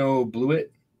Antonio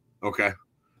Blewett? Okay.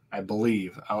 I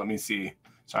believe. Let me see.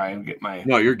 Sorry, I'm getting my.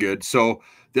 No, you're good. So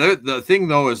the thing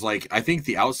though is like I think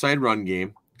the outside run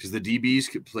game, because the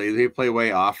DBs they play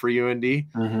way off for UND.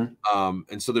 Mm-hmm.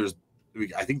 And so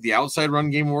I think the outside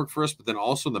run game will work for us, but then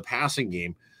also in the passing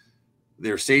game,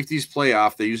 their safeties play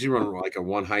off. They usually run like a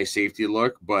one high safety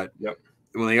look, but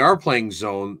when they are playing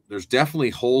zone, there's definitely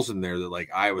holes in there that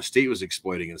like Iowa State was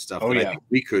exploiting and stuff. I think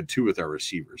we could too with our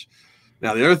receivers.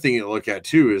 Now, the other thing you look at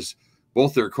too is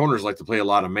both their corners like to play a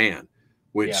lot of man,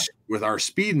 which with our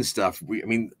speed and stuff,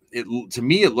 to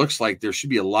me, it looks like there should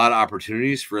be a lot of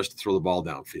opportunities for us to throw the ball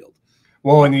downfield.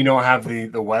 Well, and you don't have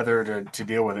the weather to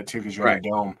deal with it too because you're in the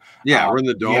dome. Yeah, we're in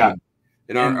the dome. Yeah.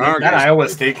 And that Iowa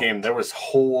State game, there was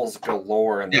holes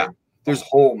galore. There's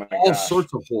all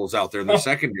sorts of holes out there in the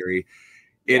secondary.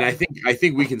 And I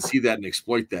think we can see that and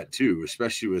exploit that too,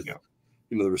 especially with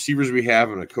the receivers we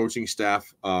have and a coaching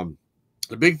staff.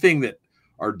 The big thing that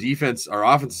our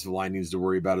offensive line needs to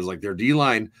worry about is like their D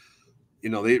line.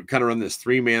 They kind of run this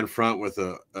 3-man front with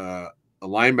a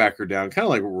linebacker down, kind of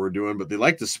like what we're doing, but they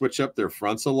like to switch up their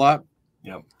fronts a lot.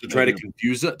 To try to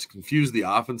confuse the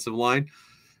offensive line.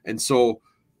 And so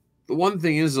the one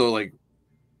thing is though, like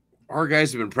our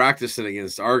guys have been practicing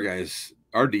against our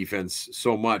defense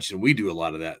so much, and we do a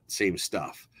lot of that same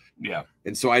stuff. Yeah.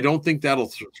 And so I don't think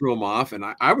that'll throw them off. And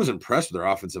I was impressed with their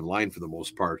offensive line for the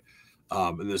most part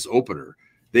in this opener.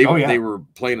 They were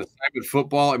playing assignment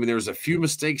football. I mean, there was a few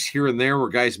mistakes here and there where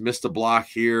guys missed a block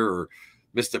here or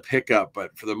missed a pickup,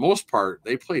 but for the most part,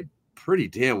 they played pretty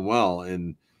damn well.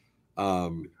 And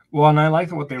and I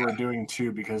liked what they were doing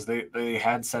too, because they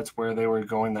had sets where they were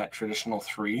going that traditional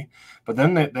 3, but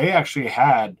then they actually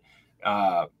had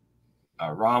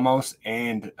Ramos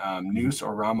and Noose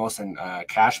or Ramos and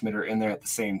Cashmitter in there at the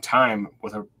same time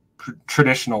with a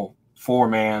traditional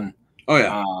 4-man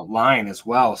line as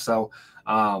well. So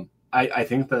I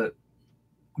think that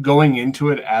going into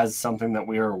it as something that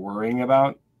we are worrying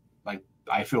about, like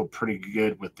I feel pretty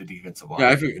good with the defensive line. Yeah,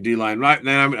 I think D-line. Right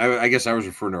now, I guess I was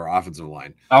referring to our offensive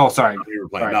line. Oh, sorry. We were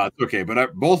playing. No, it's okay.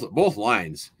 But both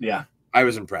lines, I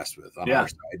was impressed with on our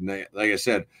side. And like I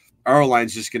said, our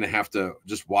line's just going to have to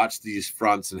just watch these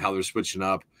fronts and how they're switching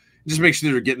up. Just make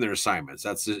sure they're getting their assignments.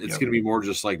 It's going to be more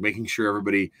just like making sure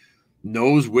everybody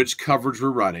knows which coverage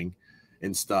we're running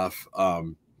and stuff.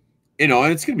 And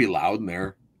it's going to be loud in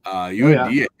there. UND, I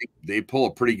think they pull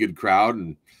a pretty good crowd,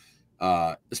 and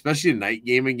especially a night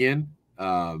game again.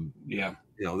 Yeah.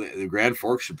 You know, the Grand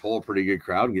Forks should pull a pretty good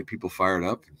crowd and get people fired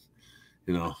up.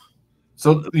 You know.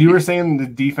 So you were saying the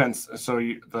defense. So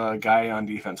the guy on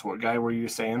defense, what guy were you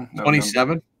saying?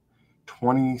 27.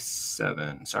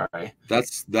 27. Sorry.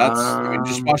 That's. I mean,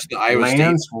 just watch the Iowa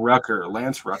Lance State.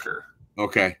 Lance Rucker.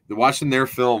 Okay, watching their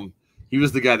film, he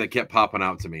was the guy that kept popping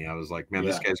out to me. I was like, man,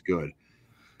 this guy's good.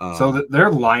 So their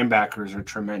linebackers are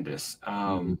tremendous.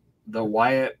 The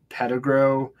Wyatt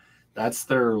Pettigrew, that's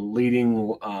their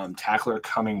leading tackler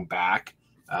coming back.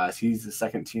 He's the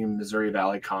second team Missouri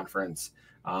Valley Conference.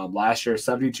 Last year,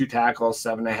 72 tackles,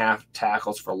 7.5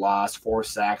 tackles for loss, 4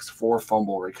 sacks, 4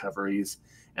 fumble recoveries.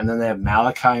 And then they have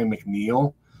Malachi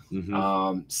McNeil,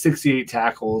 68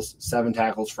 tackles, 7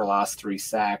 tackles for loss, 3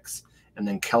 sacks. And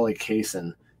then Kelly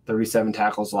Kaysen, 37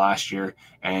 tackles last year.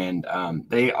 And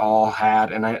they all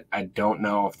had, and I don't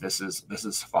know if this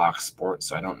is Fox Sports,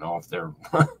 so I don't know if they're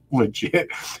legit,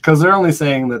 because they're only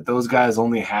saying that those guys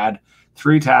only had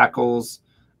 3 tackles.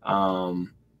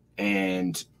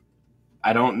 And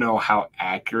I don't know how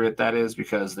accurate that is,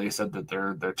 because they said that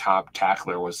their top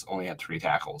tackler only had 3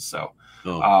 tackles. So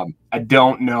I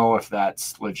don't know if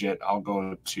that's legit. I'll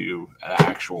go to the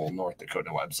actual North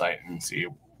Dakota website and see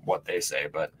what they say.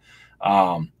 But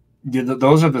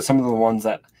those are some of the ones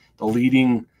that the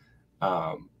leading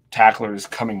tacklers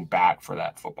coming back for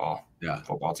that football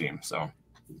team. So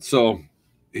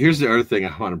here's the other thing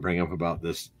I want to bring up about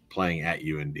this playing at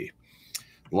UND. The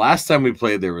last time we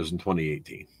played there was in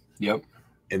 2018. Yep.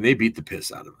 And they beat the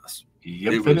piss out of us.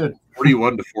 Yep, they did.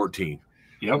 41-14.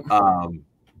 Yep.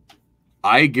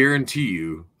 I guarantee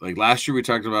you, like last year we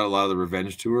talked about a lot of the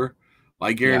revenge tour.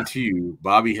 I guarantee you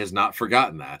Bobby has not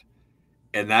forgotten that.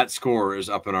 And that score is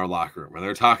up in our locker room, and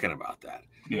they're talking about that.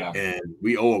 Yeah. And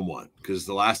we owe them one, because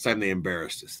the last time they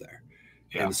embarrassed us there.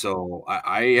 Yeah. And so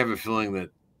I have a feeling that,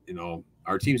 you know,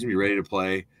 our team's going to be ready to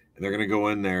play, and they're going to go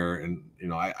in there. And, you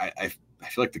know, I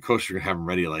feel like the coach are going to have them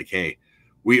ready, like, hey,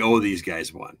 we owe these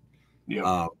guys one.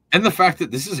 Yeah. And the fact that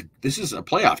this is a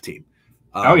playoff team.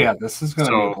 This is going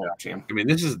to be a playoff team. I mean,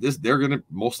 they're going to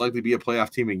most likely be a playoff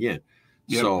team again.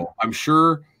 Yep. So I'm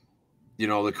sure, you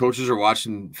know, the coaches are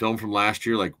watching film from last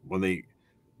year, like when they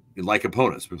like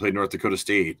opponents. We played North Dakota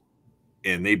State,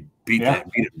 and they beat them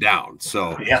down.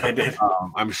 So they did.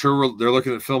 I'm sure they're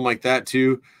looking at film like that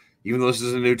too. Even though this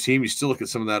is a new team, you still look at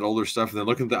some of that older stuff, and then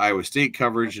looking at the Iowa State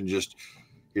coverage and just,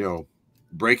 you know,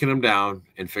 breaking them down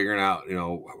and figuring out, you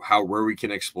know, where we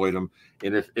can exploit them.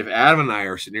 And if Adam and I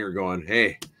are sitting here going,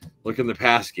 hey, look in the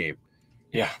pass game.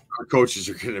 Yeah, our coaches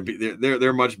are going to be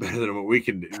they're much better than what we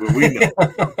can do. What we know,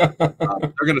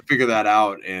 they're going to figure that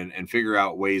out and figure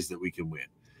out ways that we can win.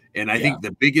 And I think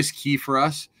the biggest key for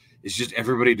us is just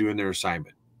everybody doing their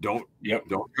assignment. Don't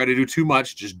try to do too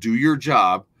much. Just do your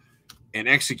job and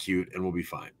execute, and we'll be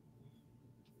fine.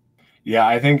 Yeah,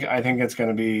 I think it's going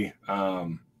to be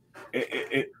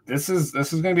this is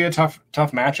going to be a tough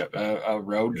matchup. A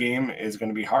road game is going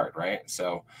to be hard, right?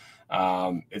 So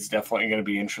it's definitely going to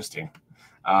be interesting.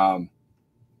 I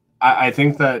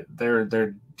think that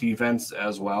their defense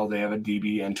as well. They have a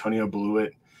DB, Antonio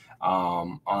Blewett,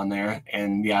 on there,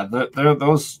 and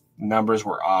those numbers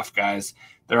were off, guys.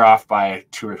 They're off by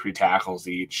 2 or 3 tackles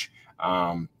each.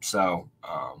 They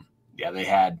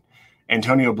had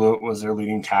Antonio Blewett was their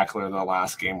leading tackler the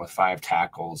last game with 5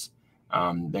 tackles.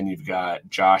 Then you've got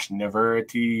Josh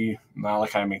Neverity,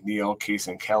 Malachi McNeil,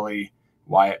 Kaysen Kelly,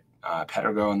 Wyatt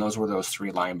Pettigrew, and those were those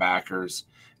 3 linebackers.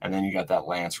 And then you got that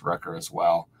Lance Rucker as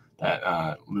well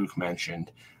that Luke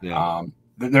mentioned. Yeah.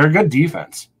 They're a good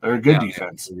defense. They're a good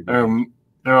defense. Yeah.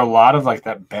 They're a lot of like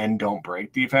that bend don't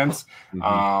break defense.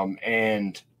 Mm-hmm.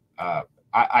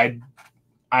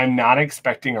 I'm not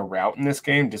expecting a rout in this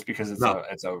game just because it's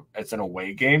an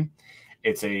away game.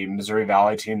 It's a Missouri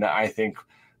Valley team that I think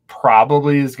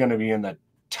probably is going to be in the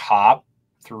top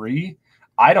 3.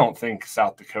 I don't think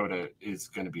South Dakota is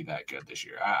going to be that good this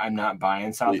year. I'm not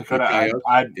buying South Dakota. I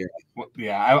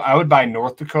would buy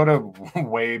North Dakota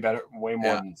way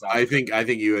more than South Dakota. I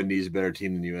think UND is a better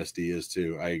team than USD is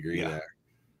too. I agree there.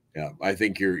 Yeah, I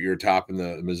think you're top in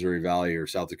the Missouri Valley or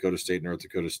South Dakota State, North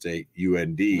Dakota State,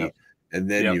 UND, and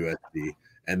then USD,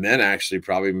 and then actually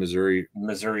probably Missouri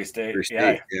State.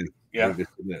 Yeah.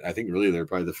 I think really they're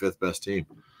probably the 5th best team.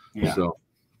 Yeah.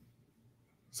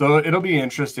 So it'll be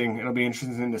interesting. It'll be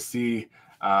interesting to see.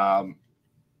 And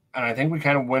I think we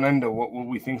kind of went into what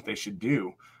we think they should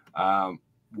do.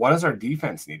 What does our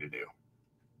defense need to do?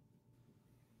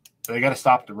 They got to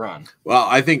stop the run. Well,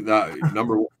 I think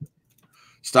number one,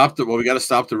 we got to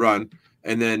stop the run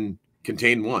and then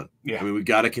contain one. Yeah. I mean, we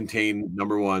got to contain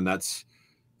number one. That's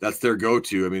that's their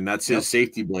go-to. I mean, that's his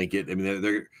safety blanket. I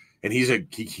mean, and he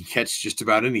can catch just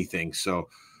about anything. So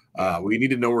we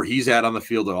need to know where he's at on the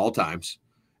field at all times,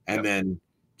 and then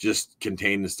just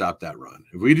contain and stop that run.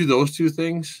 If we do those two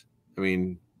things, I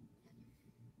mean,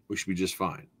 we should be just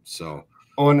fine. So,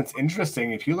 and it's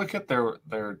interesting if you look at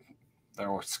their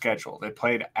schedule. They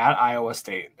played at Iowa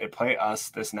State. They play us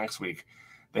this next week.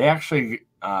 They actually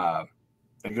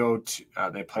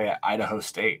they play at Idaho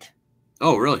State.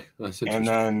 Oh, really? That's interesting. And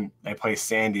then they play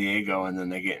San Diego, and then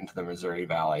they get into the Missouri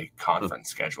Valley Conference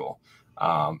schedule.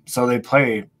 So they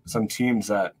play some teams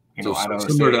that, Idaho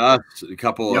similar State, to us, a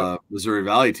couple Missouri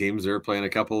Valley teams. They're playing a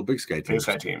couple of Big Sky teams. Big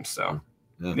Sky teams. So,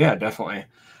 yeah definitely.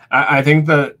 I think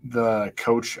the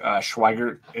coach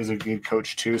Schweigert is a good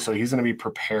coach too, so he's going to be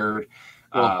prepared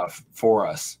for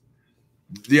us.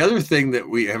 The other thing that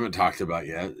we haven't talked about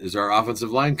yet is our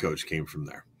offensive line coach came from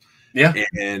there. Yeah.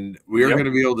 And we are going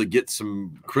to be able to get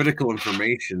some critical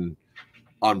information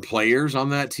on players on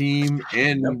that team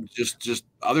and just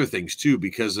other things too,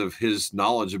 because of his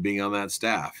knowledge of being on that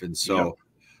staff. And so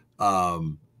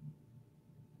when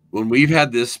we've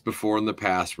had this before in the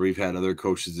past, where we've had other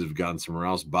coaches that have gone somewhere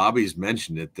else, Bobby's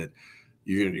mentioned it, that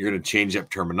you're going to change up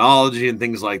terminology and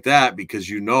things like that, because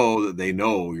that they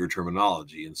know your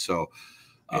terminology. And so,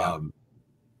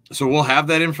 so we'll have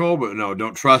that info, but no,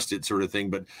 don't trust it, sort of thing.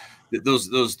 But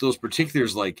those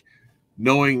particulars, like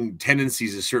knowing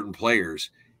tendencies of certain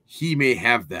players, he may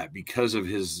have that because of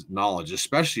his knowledge,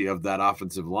 especially of that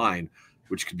offensive line,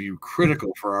 which could be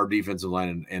critical for our defensive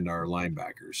line and our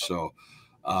linebackers. So,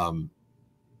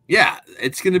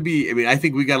 it's going to be. I mean, I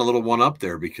think we got a little one up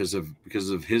there because of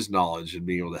his knowledge and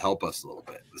being able to help us a little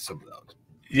bit with some of those.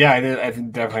 Yeah, I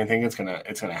definitely think it's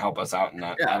gonna help us out in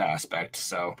that aspect.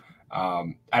 So.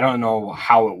 I don't know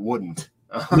how it wouldn't.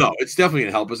 No, it's definitely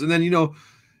going to help us. And then,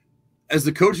 as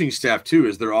the coaching staff too,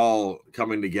 as they're all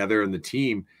coming together in the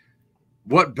team,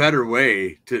 what better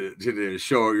way to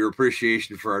show your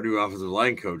appreciation for our new offensive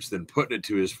line coach than putting it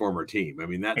to his former team? I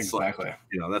mean, that's exactly.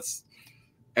 That's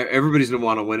everybody's going to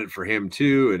want to win it for him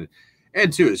too.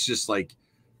 And too, it's just like,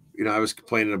 I was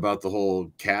complaining about the whole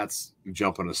Cats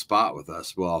jumping a spot with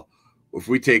us. Well, if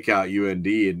we take out UND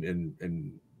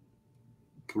and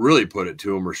really put it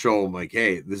to them or show them like,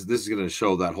 hey, this is going to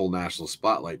show that whole national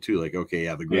spotlight too. Like, okay,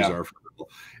 the Grizz are formidable,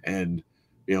 and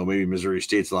maybe Missouri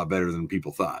State's a lot better than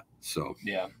people thought. So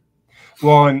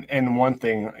well, and one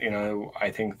thing,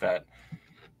 I think that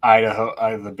Idaho,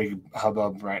 the big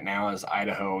hubbub right now is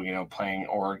Idaho, playing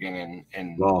Oregon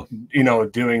and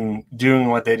doing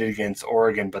what they did against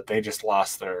Oregon, but they just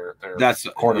lost their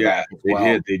quarterback.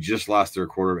 They just lost their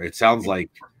quarterback. It sounds like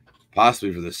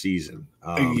possibly for the season.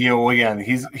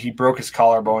 He broke his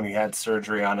collarbone. He had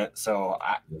surgery on it. So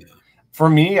for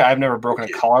me, I've never broken a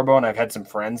collarbone. I've had some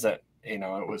friends that, it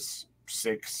was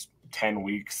 6-10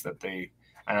 weeks that I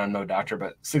don't know, doctor,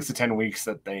 but 6 to 10 weeks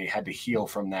that they had to heal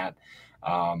from that.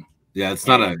 It's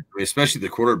not especially the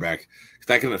quarterback,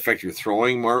 that can affect your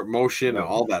throwing motion and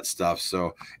all that stuff.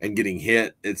 So, and getting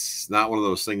hit, it's not one of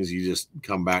those things you just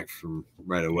come back from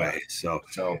right away. So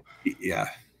yeah.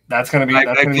 That's going to be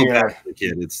the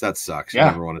kid. That sucks. You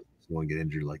never want to see someone get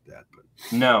injured like that. But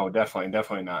no,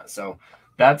 definitely not. So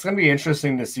that's going to be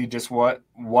interesting to see just what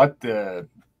the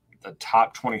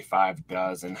top 25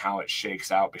 does and how it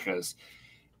shakes out, because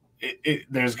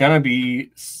there's going to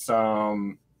be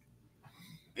some.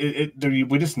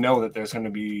 We just know that there's going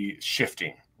to be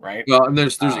shifting, right? Well, and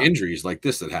there's injuries like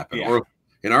this that happen. Or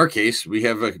in our case, we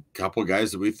have a couple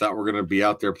guys that we thought were going to be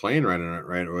out there playing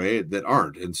right away that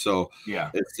aren't. And so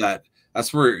it's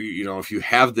that's where, if you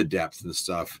have the depth and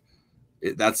stuff,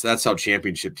 that's how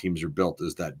championship teams are built,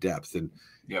 is that depth. And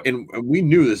we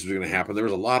knew this was going to happen. There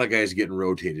was a lot of guys getting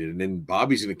rotated, and then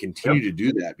Bobby's going to continue to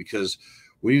do that, because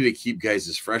we need to keep guys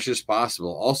as fresh as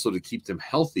possible, also to keep them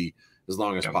healthy as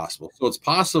long as possible. So it's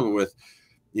possible with,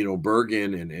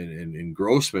 Bergen and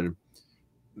Grossman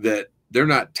that they're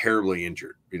not terribly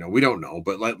injured. We don't know,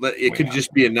 but it could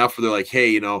just be enough where they're like,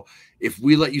 hey, if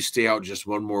we let you stay out just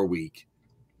one more week,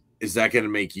 is that going to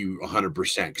make you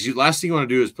 100%? Because the last thing you want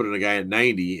to do is put in a guy at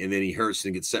 90 and then he hurts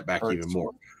and gets set back even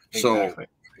more. Exactly. So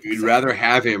you'd rather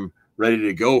have him ready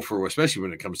to go for, especially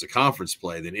when it comes to conference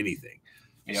play, than anything.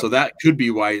 So that could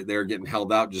be why they're getting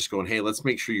held out, just going, hey, let's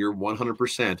make sure you're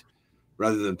 100%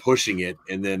 rather than pushing it.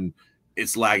 And then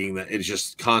it's lagging, that it's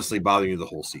just constantly bothering you the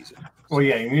whole season. Well,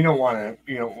 and you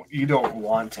don't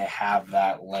want to have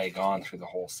that leg on through the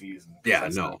whole season. Yeah,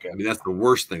 no. I mean, that's the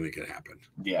worst thing that could happen.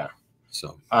 Yeah.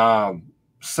 So,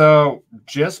 so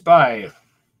just by,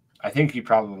 I think he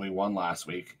probably won last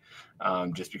week.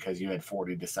 just because you had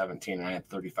 40-17 and I had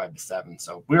 35-7.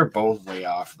 So we were both way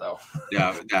off, though.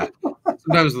 Yeah.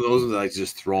 Sometimes those are like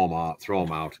just throw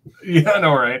them out. Yeah, I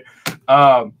know, right?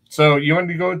 So you want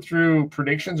to go through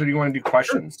predictions, or do you want to do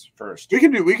questions first? We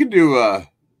can do.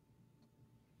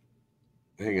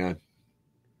 Hang on.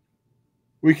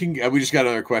 We just got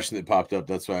another question that popped up.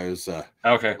 That's why I was.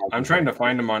 Okay, I'm trying to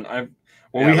find them on.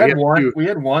 We had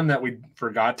one that we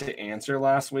forgot to answer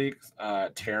last week.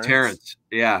 Terrence.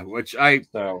 Yeah, which I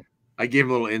gave him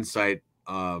a little insight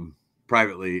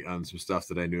privately on some stuff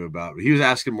that I knew about. He was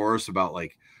asking Morris about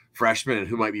like freshmen and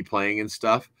who might be playing and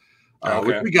stuff,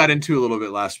 which we got into a little bit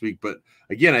last week. But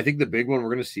again, I think the big one we're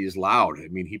going to see is Loud. I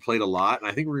mean, he played a lot, and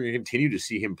I think we're going to continue to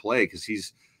see him play because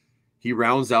he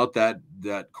rounds out that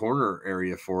corner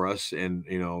area for us, and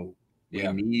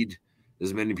we need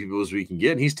as many people as we can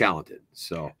get, and he's talented.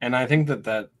 So, and I think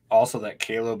that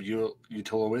Caleb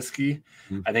Utulowiski,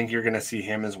 I think you're going to see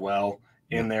him as well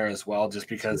in there as well, just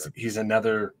because he's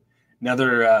another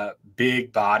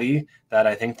big body that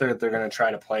I think they're going to try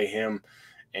to play him,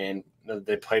 and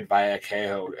they played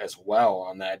Viaquejo as well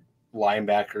on that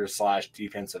linebacker /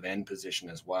 defensive end position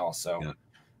as well. So,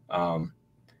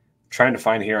 trying to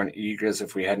find here on Egris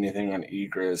if we had anything on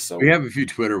Egris. So we have a few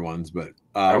Twitter ones, but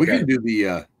we can do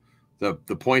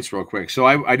the points real quick. So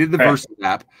I did the Versus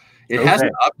app. It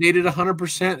hasn't updated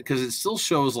 100% because it still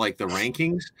shows like the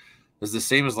rankings is the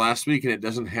same as last week, and it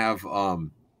doesn't have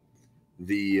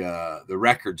the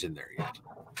records in there yet.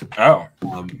 Oh,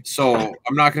 so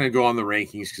I'm not going to go on the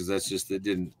rankings because it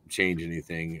didn't change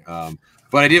anything.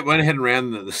 But I went ahead and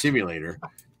ran the simulator.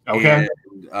 Okay.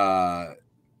 And,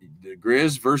 the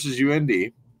Grizz versus UND.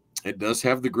 It does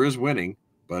have the Grizz winning,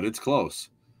 but it's close.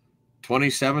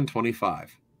 27-25.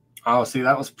 Oh, see,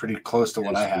 that was pretty close to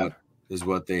what I had. Is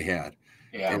what they had.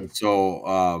 Yeah. And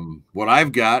so what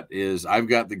I've got the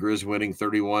Grizz winning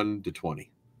 31-20.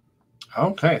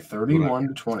 Okay,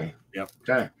 31-20. Yep.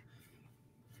 Okay.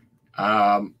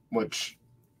 Which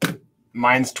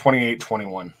mine's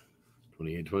 28-21.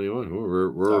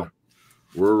 28-21.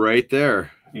 We're right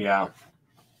there. Yeah.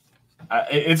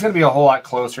 It's going to be a whole lot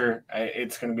closer.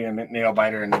 It's going to be a nail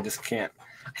biter, and I just can't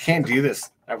do this.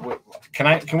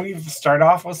 Can we start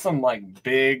off with some like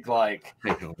big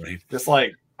just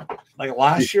like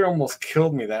last year almost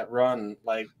killed me, that run,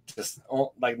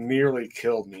 nearly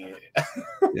killed me.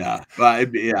 Yeah, but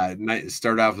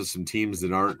start off with some teams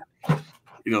that aren't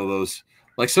those,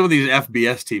 like some of these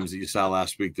FBS teams that you saw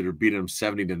last week that are beating them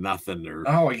 70-0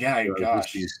 or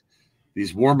gosh,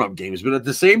 these warm-up games. But at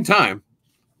the same time,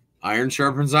 iron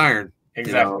sharpens iron.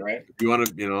 Exactly, right. If you want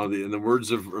to, in the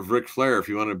words of Ric Flair, if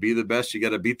you want to be the best, you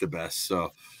got to beat the best.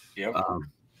 So,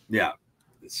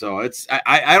 So it's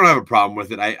I don't have a problem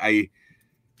with it.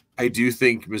 I do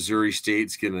think Missouri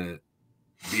State's gonna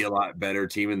be a lot better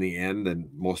team in the end than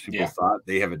most people thought.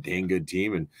 They have a dang good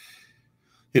team, and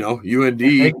UND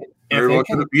very well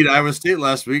could have beat Iowa State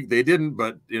last week. They didn't,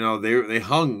 but they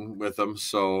hung with them.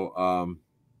 So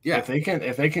if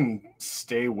they can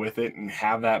stay with it and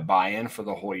have that buy-in for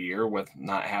the whole year with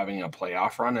not having a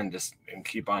playoff run and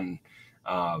keep on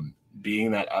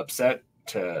being that upset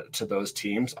to those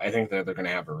teams, I think they're going to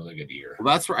have a really good year.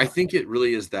 Well, that's where I think it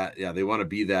really is that they want to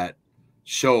be that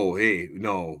show. Hey,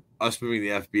 no, us moving the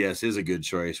FBS is a good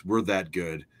choice. We're that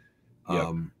good.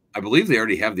 Yep. I believe they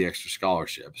already have the extra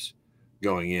scholarships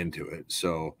going into it.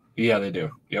 So yeah, they do.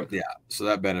 Yep. Yeah. So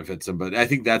that benefits them. But I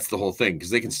think that's the whole thing, because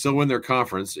they can still win their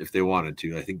conference if they wanted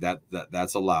to. I think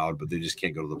that's allowed, but they just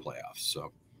can't go to the playoffs.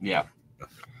 So yeah.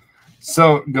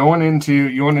 So going into,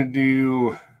 you want to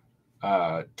do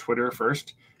Twitter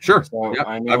first? Sure. So yep.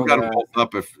 I've got them both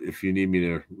up if you need me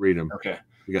to read them. Okay.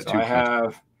 We got so two. I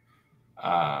have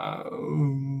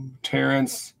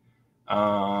Terrence.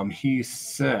 He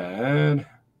said,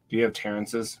 do you have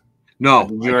Terrence's? No.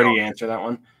 Did you already answer that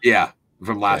one? Yeah.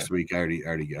 From last week, I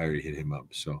already hit him up.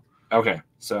 So okay.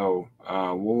 So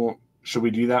should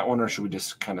we do that one, or should we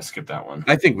just kind of skip that one?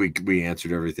 I think we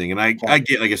answered everything, and I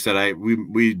get, like I said,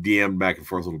 we DM'd back and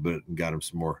forth a little bit and got him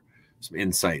some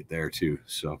insight there too.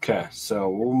 So okay, so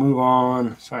we'll move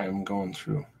on. Sorry, I'm going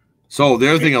through. So the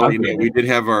other thing I'll let you know, we did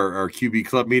have our QB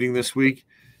club meeting this week,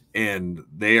 and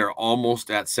they are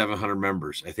almost at 700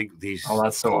 members. I think these. Oh,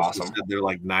 that's so awesome! They're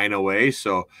like 9 away.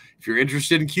 So if you're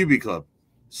interested in QB club,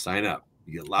 sign up.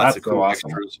 You get lots of cool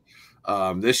extras.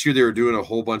 This year they were doing a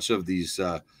whole bunch of these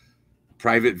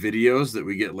private videos that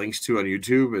we get links to on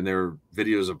YouTube, and they're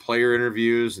videos of player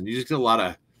interviews, and you just get a lot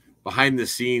of behind the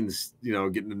scenes,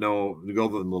 getting to go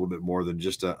them a little bit more than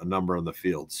just a number on the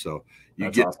field. So you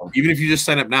awesome. Even if you just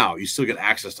sign up now, you still get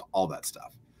access to all that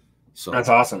stuff. So that's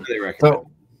awesome. They recommend.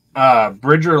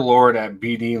 Bridger Lord at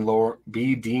B Dean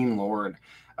Lord.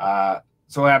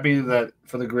 So happy that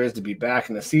for the Grizz to be back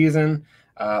in the season.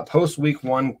 Post week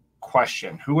 1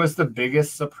 question: who was the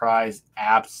biggest surprise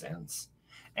absence,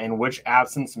 and which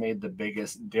absence made the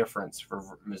biggest difference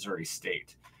for Missouri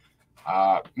State?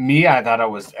 I thought it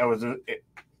was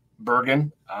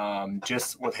Bergen,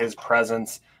 just with his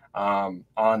presence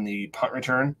on the punt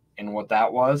return and what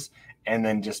that was, and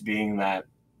then just being that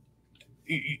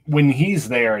when he's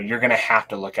there, you're going to have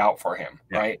to look out for him,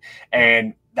 right?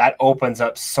 And that opens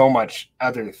up so much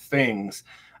other things.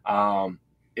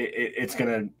 It's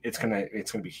gonna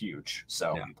be huge.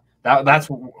 So that's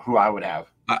who I would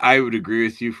have. I would agree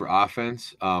with you for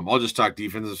offense. I'll just talk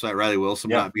defensive side. Riley Wilson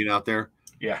not being out there,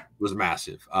 was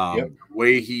massive. The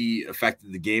way he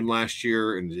affected the game last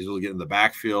year and he's able to get in the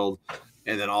backfield,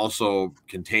 and then also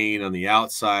contain on the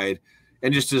outside,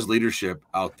 and just his leadership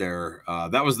out there.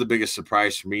 That was the biggest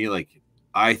surprise for me. Like,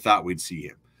 I thought we'd see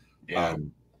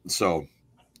him. So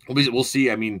we'll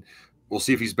see. I mean, we'll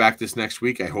see if he's back this next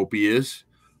week. I hope he is,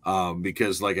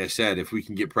 because like I said, if we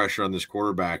can get pressure on this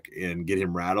quarterback and get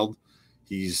him rattled,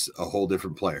 he's a whole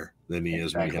different player than he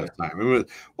is when he has time. I mean,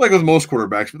 like with most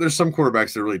quarterbacks, but there's some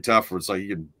quarterbacks that are really tough where it's like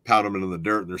you can pound them into the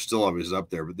dirt and they're still always up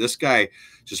there. But this guy,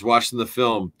 just watching the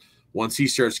film, once he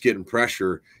starts getting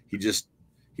pressure, he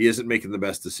isn't making the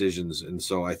best decisions. And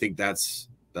so I think that's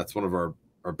one of our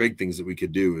big things that we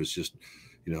could do is just,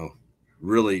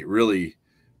 really, really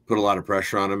put a lot of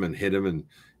pressure on him and hit him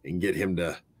and get him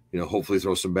to, hopefully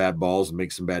throw some bad balls and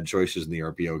make some bad choices in the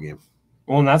RPO game.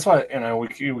 Well, and that's why, we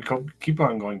keep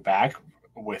on going back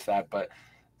with that, but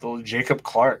the Jacob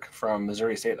Clark from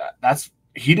Missouri State,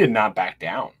 he did not back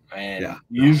down. And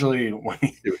usually when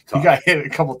he got hit a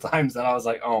couple times, that I was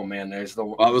like, oh man, there's the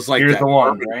one. Well, it was like the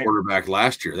one, right? Quarterback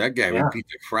last year. That guy, we beat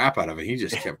the crap out of it. He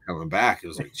just kept coming back. It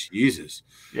was like, Jesus.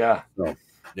 Yeah.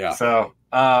 So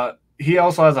he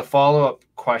also has a follow-up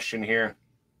question here.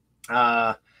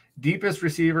 Deepest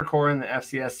receiver core in the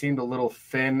FCS seemed a little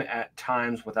thin at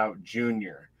times without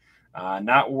Junior.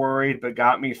 Not worried, but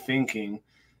got me thinking,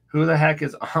 who the heck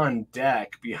is on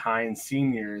deck behind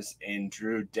seniors and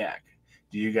Drew Deck?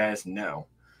 Do you guys know?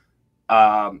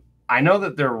 I know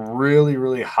that they're really,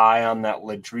 really high on that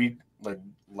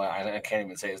I can't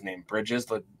even say his name. Bridges.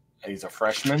 He's a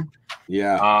freshman.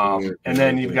 Yeah. And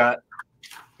then you've got,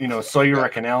 Sawyer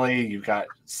Riccanelli. You've got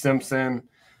Simpson,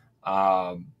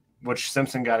 which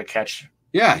Simpson got a catch.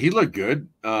 Yeah, he looked good.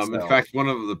 In fact, one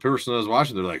of the person I was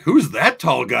watching, they're like, "Who's that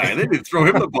tall guy?" And they did throw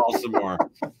him the ball some more.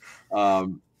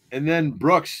 And then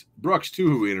Brooks too,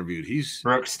 who we interviewed. He's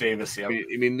Brooks Davis. Yeah.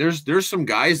 I mean, there's some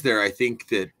guys there I think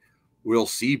that we'll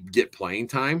see get playing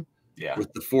time. Yeah.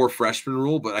 With the 4 freshman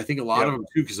rule, but I think a lot of them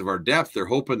too, because of our depth, they're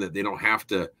hoping that they don't have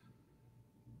to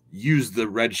use the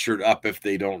red shirt up if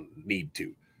they don't need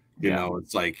to. You know,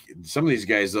 it's like some of these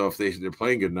guys, though, if they're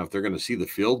playing good enough, they're going to see the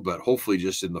field, but hopefully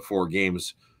just in the 4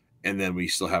 games, and then we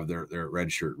still have their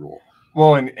red shirt rule.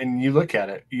 Well, and you look at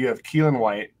it, you have Keelan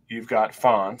White, you've got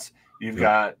Fonts, you've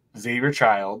got Xavier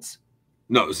Childs.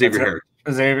 No, Xavier Harris.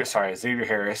 Xavier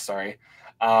Harris. Sorry.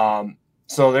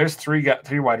 So there's three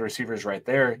wide receivers right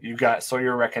there. You've got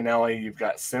Sawyer Riccanelli, you've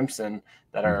got Simpson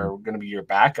that are going to be your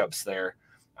backups there.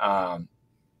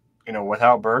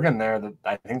 Without Bergen there,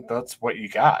 I think that's what you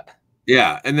got.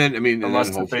 Yeah, and then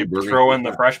unless if they throw in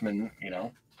the freshman,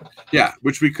 Yeah,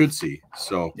 which we could see.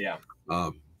 So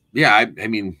I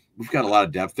mean, we've got a lot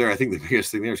of depth there. I think the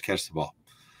biggest thing there is catch the ball.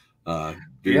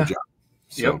 Do your job.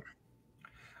 So.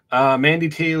 Mandy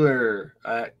Taylor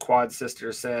at Quad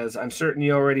Sister says, I'm certain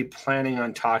you're already planning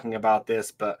on talking about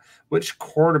this, but which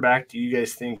quarterback do you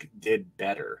guys think did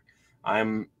better?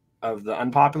 I'm of the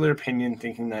unpopular opinion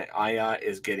thinking that Aya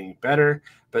is getting better,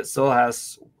 but still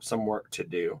has some work to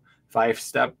do. Fife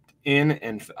stepped in,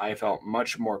 and I felt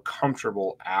much more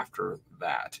comfortable after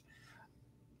that.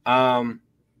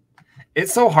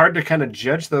 It's so hard to kind of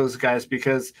judge those guys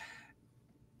because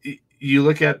you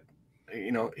look at,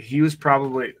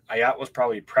 Ayat was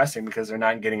probably pressing because they're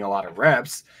not getting a lot of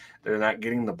reps. They're not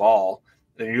getting the ball.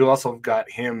 Then you also got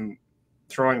him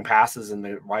throwing passes and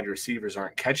the wide receivers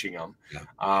aren't catching them.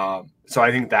 So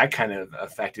I think that kind of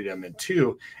affected him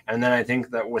too. And then I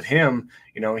think that with him,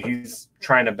 he's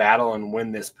trying to battle and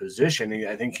win this position.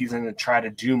 I think he's going to try to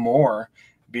do more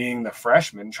being the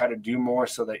freshman, try to do more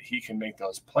so that he can make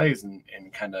those plays and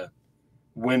kind of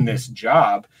win this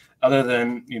job other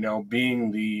than,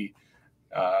 being the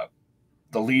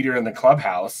leader in the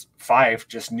clubhouse. Fife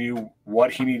just knew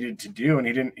what he needed to do.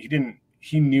 And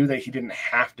he knew that he didn't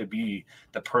have to be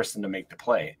the person to make the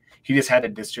play. He just had to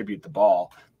distribute the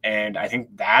ball. And I think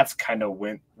that's kind of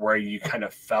where you kind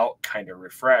of felt kind of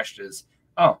refreshed is,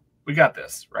 oh, we got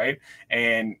this, right?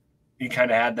 And he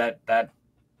kind of had that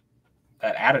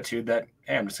attitude that,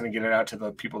 hey, I'm just going to get it out to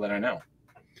the people that I know.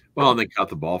 Well, and they caught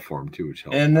the ball for him too, which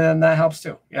helped. And then that helps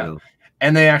too. Yeah. You know?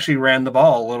 And they actually ran the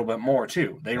ball a little bit more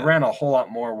too. They ran a whole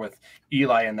lot more with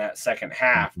Eli in that second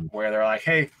half, where they're like,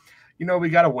 hey, we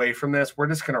got away from this. We're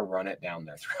just going to run it down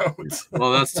their throats.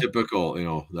 Well, that's typical,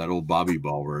 that old Bobby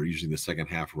ball where usually the second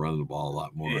half running the ball a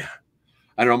lot more. Yeah.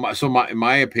 I don't know. So in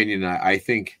my opinion, I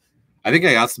think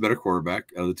Ayat's the better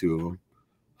quarterback of the two of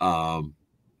them.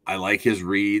 I like his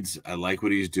reads. I like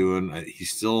what he's doing.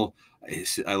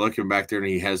 I look him back there and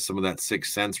he has some of that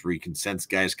sixth sense where he can sense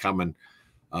guys coming,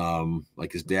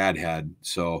 like his dad had.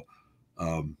 So,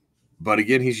 but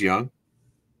again, he's young,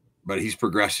 but he's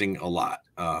progressing a lot.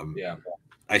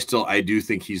 I do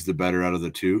think he's the better out of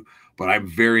the two, but I'm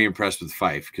very impressed with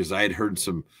Fife because I had heard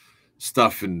some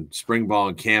stuff in spring ball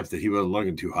and camp that he wasn't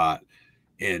looking too hot,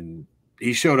 and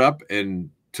he showed up and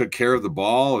took care of the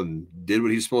ball and did what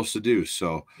he's supposed to do.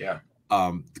 So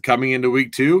coming into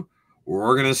week 2,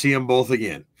 we're going to see them both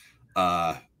again.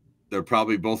 They're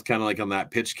probably both kind of like on that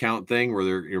pitch count thing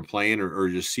where you're playing or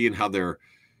just seeing how they're,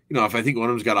 if I think one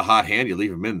of them's got a hot hand, you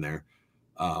leave them in there.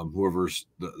 Whoever's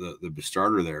the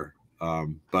starter there.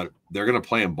 But they're going to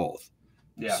play them both.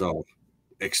 Yeah. So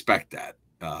expect that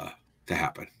to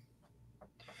happen.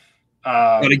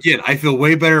 But again, I feel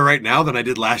way better right now than I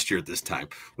did last year at this time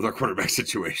with our quarterback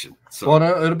situation. So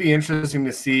well, it'll be interesting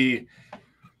to see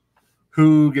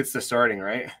who gets the starting,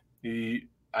 right?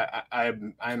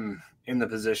 I'm in the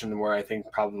position where I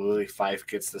think probably Fife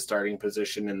gets the starting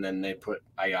position, and then they put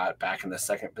Ayat back in the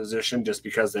second position just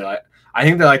because I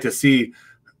think they like to see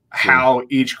how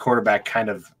each quarterback kind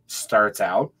of starts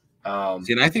out.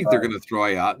 And I think they're going to throw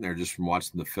Ayat in there just from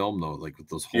watching the film, though, like with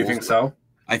those holes. You think so?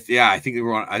 I think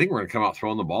we're going to come out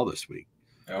throwing the ball this week.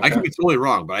 Okay. I could be totally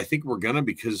wrong, but I think we're going to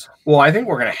because. Well, I think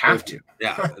we're going to have to.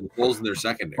 Yeah, and the holes in their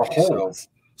secondary. The holes.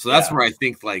 So that's where I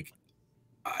think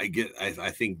I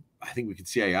think we can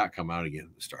see Ayat come out again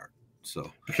at the start.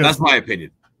 So that's my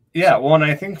opinion. Yeah, well, and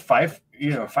I think Fife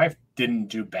didn't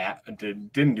do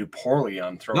didn't do poorly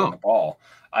on throwing the ball.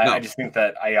 I just think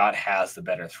that Ayat has the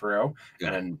better throw,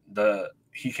 and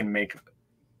he can make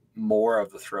more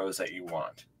of the throws that you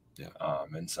want. Yeah.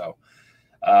 And so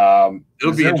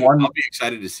it'll be I'll be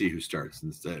excited to see who starts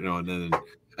instead. And then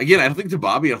again, I don't think to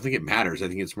Bobby, I don't think it matters. I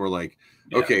think it's more like,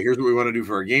 okay, here's what we want to do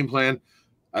for our game plan.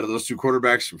 Out of those two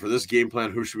quarterbacks for this game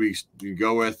plan, who should we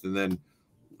go with? And then,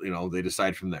 they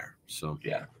decide from there. So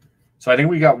So I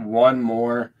think we got one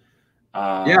more. We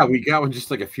got one just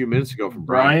like a few minutes ago from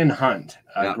Brian Hunt,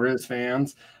 Grizz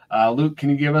fans. Luke, can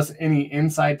you give us any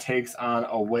inside takes on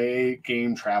away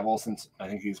game travel? Since I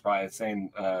think he's probably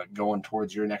saying going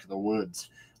towards your neck of the woods,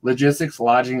 logistics,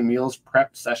 lodging, meals,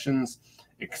 prep sessions,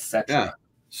 etc. Yeah.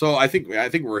 So I think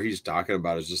where he's talking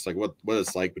about is just like what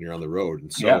it's like when you're on the road,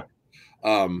 and so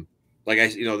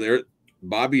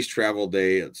Bobby's travel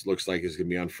day it looks like is going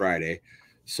to be on Friday,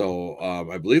 so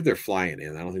I believe they're flying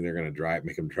in. I don't think they're going to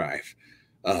make them drive.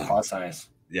 That's nice.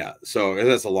 Yeah. So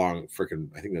that's a long freaking.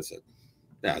 I think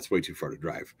it's way too far to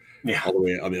drive. Yeah. All the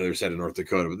way on the other side of North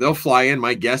Dakota. But they'll fly in.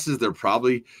 My guess is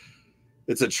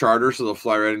it's a charter, so they'll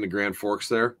fly right into Grand Forks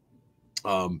there.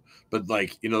 But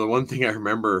the one thing I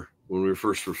remember when we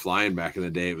first were flying back in the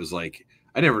day, it was like,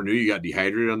 I never knew you got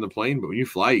dehydrated on the plane, but when you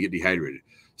fly, you get dehydrated.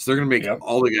 So they're going to make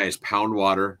all the guys pound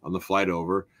water on the flight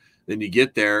over. Then you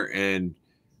get there, and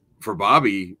for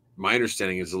Bobby, my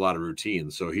understanding is a lot of routine.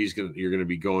 So you're going to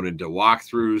be going into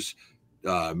walkthroughs,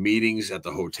 meetings at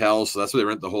the hotel. So that's why they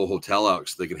rent the whole hotel out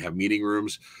so they can have meeting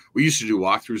rooms. We used to do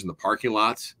walkthroughs in the parking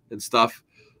lots and stuff.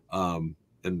 And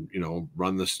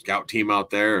run the scout team out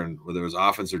there, and whether it was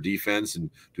offense or defense,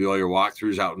 and do all your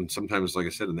walkthroughs out. And sometimes, like I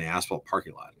said, in the asphalt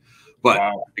parking lot. But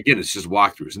again, it's just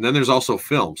walkthroughs. And then there's also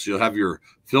film. So you'll have your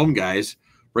film guys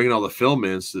bringing all the film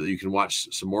in so that you can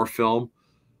watch some more film.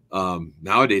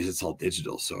 Nowadays it's all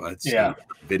digital, so it's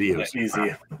videos.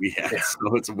 Easy.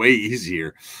 So it's way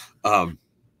easier.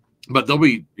 But they'll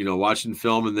be, watching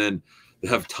film, and then they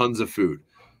have tons of food.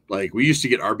 Like we used to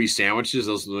get RB sandwiches.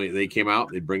 Those they came out,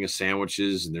 they'd bring us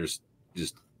sandwiches, and there's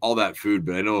just all that food.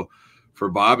 But I know for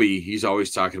Bobby, he's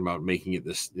always talking about making it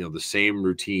this, the same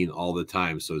routine all the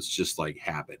time. So it's just like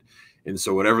habit. And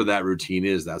so whatever that routine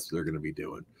is, that's what they're going to be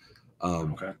doing.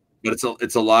 But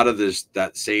it's a lot of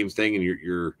that same thing. And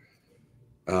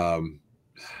I don't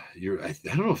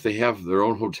know if they have their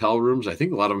own hotel rooms. I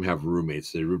think a lot of them have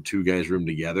roommates. Two guys room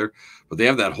together, but they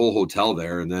have that whole hotel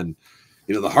there. And then,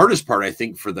 the hardest part, I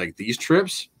think, for these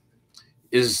trips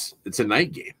is it's a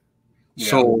night game. Yeah.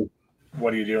 So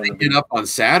what do you do? They get up on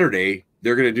Saturday.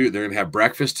 They're going to have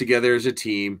breakfast together as a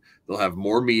team. They'll have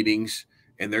more meetings,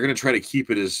 and they're going to try to keep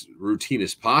it as routine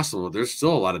as possible. There's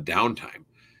still a lot of downtime.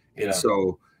 And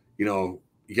so, you know,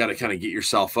 you got to kind of get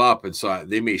yourself up. And so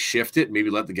they may shift it, maybe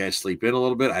let the guys sleep in a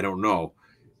little bit. I don't know.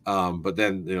 But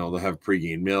then, you know, they'll have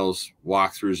pregame meals,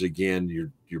 walkthroughs again,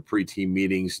 your pre-team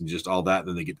meetings and just all that. And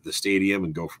then they get to the stadium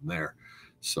and go from there.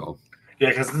 So, yeah,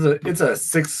 because it's a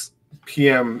 6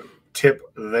 p.m. tip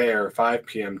there, 5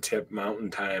 p.m. tip Mountain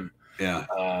Time. Yeah.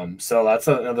 So that's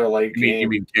another late game. You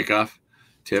mean kickoff?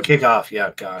 Tip? Kickoff,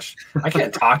 yeah, gosh. I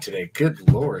can't talk today.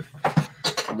 Good Lord.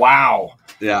 Wow.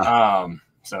 Yeah.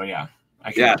 So yeah.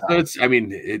 So it's, I mean,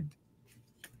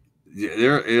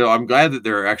 they're, you know, I'm glad that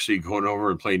they're actually going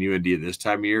over and playing UND at this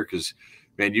time of year because,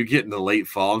 man, you get in the late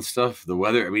fall and stuff, the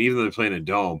weather, I mean, even though they're playing a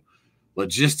dome,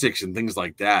 logistics and things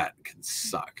like that can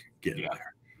suck getting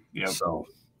there. Yeah. So,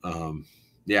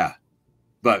 yeah.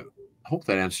 But I hope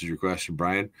that answers your question,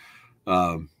 Brian.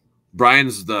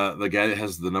 Brian's the guy that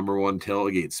has the #1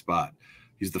 tailgate spot.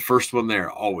 He's the first one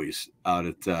there always out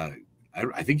at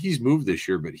I think he's moved this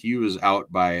year, but he was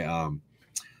out by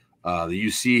the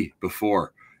UC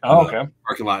before. Oh, okay.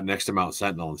 Parking lot next to Mount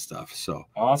Sentinel and stuff. So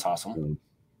that's awesome.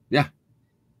 Yeah.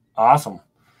 Awesome.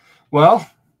 Well,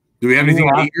 do we have anything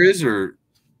on Egress or?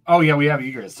 Oh yeah, we have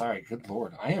Egress. Sorry, good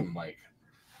Lord, I am like.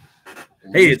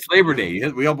 Hey, it's Labor Day.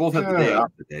 We all both have the day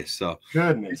off today. So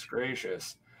goodness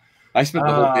gracious. I spent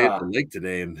the whole day at the lake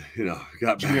today, and you know,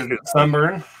 got back.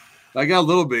 Sunburn. I got a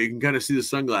little bit. You can kind of see the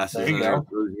sunglasses. There you go.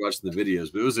 Watching the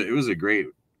videos, but it was a great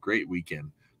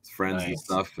weekend with friends and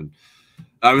stuff. And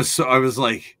I was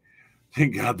like,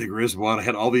 thank God the Grizz won. I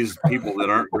had all these people that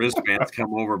aren't Grizz fans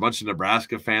come over, a bunch of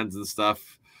Nebraska fans and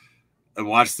stuff, and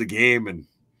watch the game. And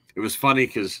it was funny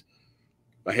because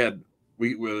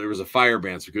there was a fire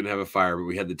ban, so we couldn't have a fire, but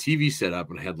we had the TV set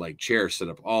up and I had like chairs set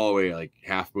up all the way like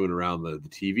half moon around the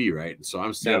TV, right? And so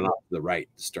I'm standing off to the right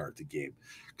to start the game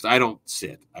because I don't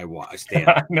sit, I stand.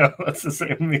 No, that's the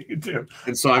same me too.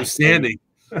 And so I'm standing.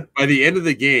 By the end of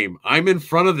the game, I'm in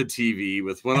front of the TV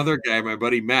with one other guy, my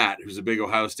buddy Matt, who's a big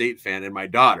Ohio State fan, and my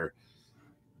daughter.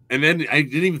 And then I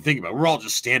didn't even think about it. We're all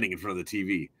just standing in front of the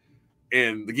TV.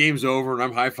 And the game's over, and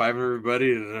I'm high-fiving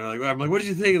everybody. And I'm like, what did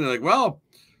you think? And they're like, well,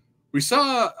 we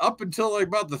saw up until like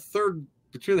about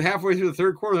between the halfway through the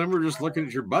third quarter, then we were just looking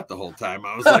at your butt the whole time.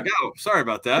 I was like, oh, sorry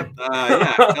about that.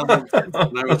 Yeah.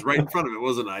 And I was right in front of it,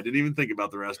 wasn't I? I didn't even think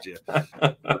about the rest of you.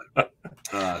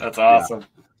 That's awesome. Yeah.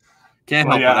 Can't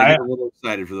help it. I get a little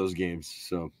excited for those games.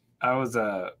 So I was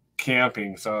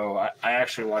camping, so I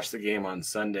actually watched the game on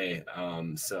Sunday.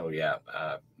 So yeah,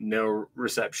 no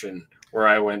reception where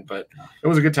I went, but it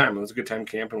was a good time. It was a good time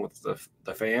camping with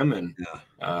the fam, and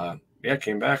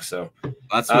came back. So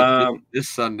that's what this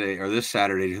Sunday or this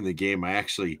Saturday during the game. I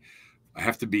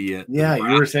have to be at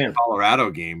you were saying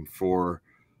Colorado game for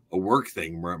a work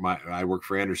thing where I work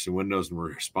for Anderson Windows and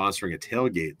we're sponsoring a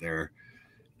tailgate there.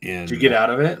 And did you get out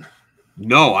of it?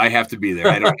 No, I have to be there.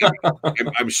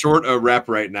 I'm short a rep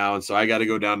right now, and so I got to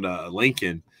go down to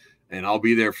Lincoln, and I'll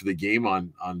be there for the game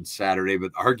on Saturday.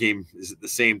 But our game is at the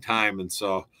same time, and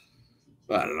so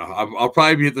I don't know. I'll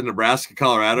probably be at the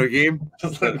Nebraska-Colorado game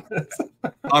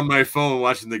on my phone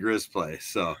watching the Grizz play.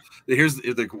 So here's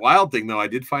the wild thing, though. I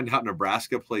did find out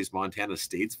Nebraska plays Montana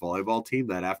State's volleyball team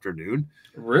that afternoon.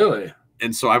 Really?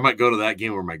 And so I might go to that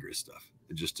game with my Grizz stuff.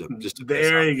 Just to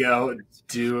there you go.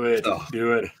 Do it. So,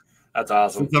 do it. That's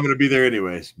awesome. I'm going to be there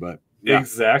anyways, but yeah.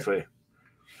 Exactly.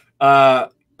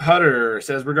 Putter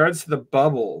says, regards to the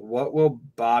bubble, what will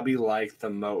Bobby like the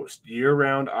most?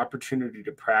 Year-round opportunity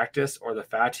to practice or the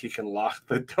fact he can lock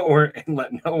the door and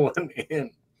let no one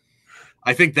in?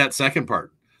 I think that second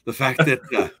part. The fact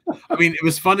that, I mean, it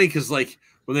was funny because, like,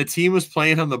 when the team was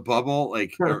playing on the bubble,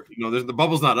 like, the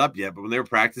bubble's not up yet, but when they were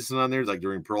practicing on there, like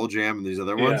during Pearl Jam and these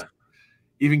other ones,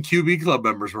 even QB club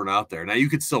members weren't out there. Now you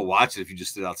could still watch it if you just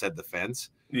stood outside the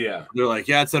fence. Yeah. They're like,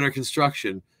 yeah, it's under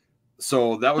construction.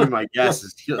 So that would be my guess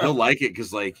is he'll like it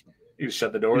because, like, you can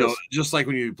shut the doors. Just like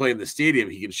when you play in the stadium,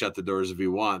 he can shut the doors if he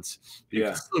wants. You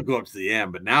can still go up to the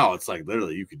end, but now it's like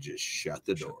literally you could just shut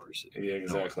the doors. Yeah,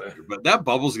 exactly. But that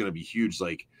bubble's going to be huge.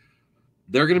 Like,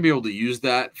 they're going to be able to use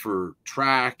that for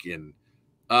track and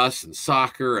us and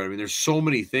soccer. I mean, there's so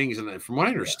many things, and from what I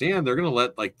understand, they're going to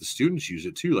let like the students use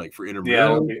it too, like for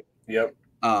intramural. Yep.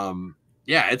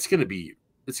 It's going to be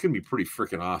pretty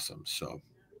freaking awesome. So,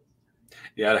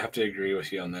 yeah, I'd have to agree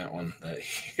with you on that one. That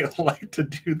he'll like to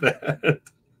do that.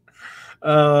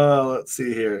 Let's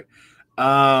see here.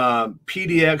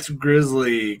 PDX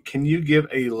Grizzly, can you give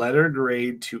a letter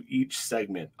grade to each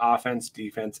segment, offense,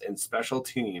 defense, and special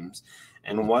teams,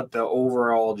 and what the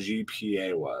overall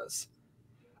GPA was?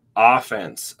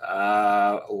 Offense,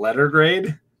 letter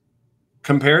grade.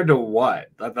 Compared to what?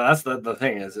 That's the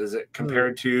thing is it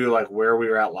compared to like where we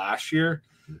were at last year,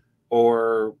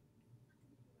 or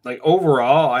like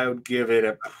overall? I would give it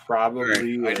a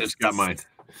probably. Right, I just got mine.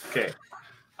 Okay,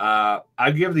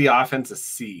 I'd give the offense a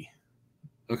C.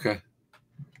 Okay,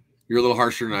 you're a little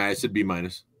harsher than I said B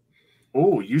minus.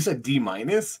 Oh, you said D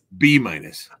minus? B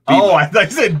minus. I thought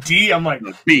you said D. I'm like,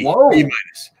 no, B. Whoa. B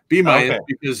minus. B minus Okay.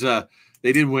 because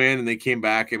they did win and they came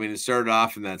back. I mean, it started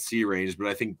off in that C range, but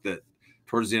I think that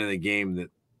towards the end of the game that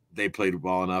they played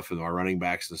well enough and our running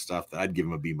backs and stuff that I'd give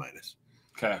them a B minus.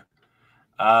 Okay.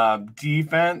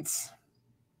 Defense,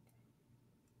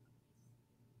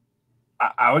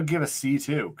 I would give a C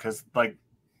too, because like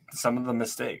some of the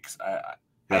mistakes,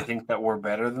 I think that we're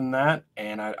better than that,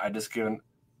 and I just give them.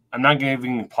 I'm not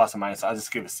giving plus and minus. I'll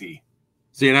just give a C.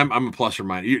 See, and I'm a plus or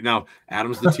minus. Now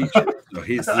Adam's the teacher, so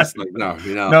he's just like no.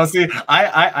 No, see,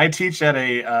 I teach at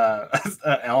a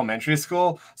elementary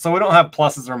school, so we don't have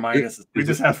pluses or minuses. We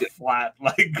just have flat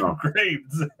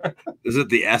grades. Is it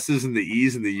the S's and the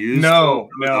E's and the U's? No,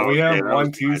 we have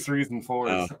 1, 2, 3s, and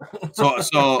 4s.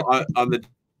 So on the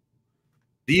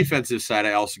defensive side,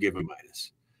 I also gave him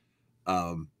a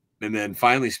minus. And then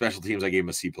finally, special teams, I gave him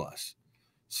a C plus.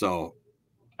 So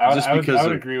I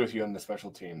would agree with you on the special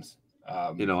teams.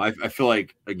 I feel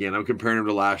like, again, I'm comparing him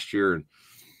to last year. And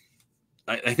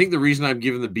I think the reason I'm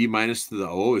giving the B minus to the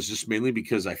O is just mainly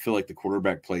because I feel like the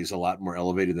quarterback play is a lot more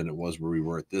elevated than it was where we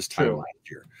were at this time last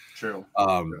year. True.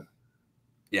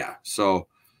 Yeah. So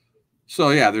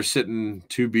yeah, they're sitting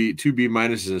two B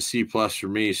minus and a C plus for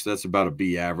me. So that's about a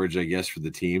B average, I guess, for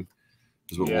the team.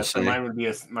 Is what we'll say. Mine would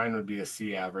be a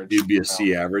C average. It'd be a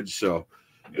C average. So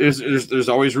there's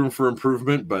always room for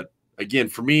improvement, but again,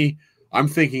 for me, I'm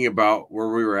thinking about where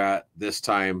we were at this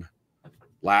time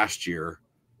last year,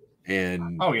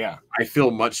 and I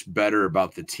feel much better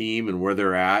about the team and where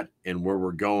they're at and where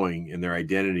we're going and their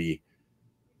identity,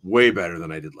 way better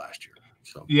than I did last year.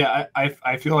 So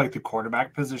I feel like the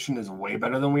quarterback position is way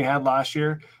better than we had last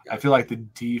year. I feel like the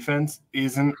defense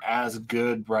isn't as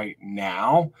good right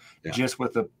now, just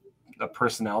with the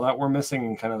personnel that we're missing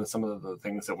and kind of some of the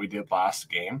things that we did last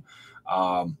game.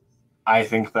 I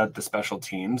think that the special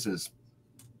teams is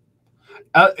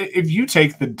if you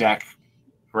take the deck,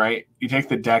 right? You take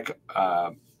the deck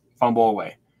fumble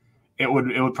away, it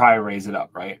would probably raise it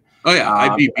up, right? Oh yeah,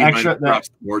 I'd be extra across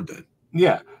the board then.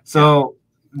 Yeah, so.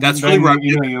 That's really where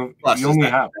you only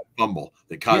have that fumble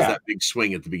that caused that big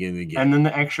swing at the beginning of the game, and then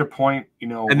the extra point.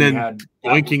 And then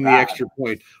boinking the extra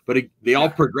point. But they all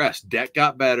progressed. Deck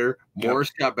got better,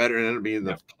 Morris got better, and ended up being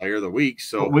the player of the week.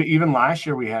 So even last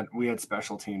year we had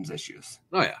special teams issues.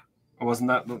 Oh yeah, wasn't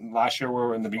that last year?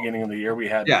 Where in the beginning of the year we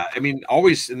had? Yeah, I mean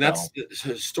always, and that's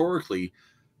historically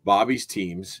Bobby's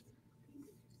teams.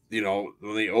 When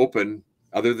they open,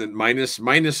 other than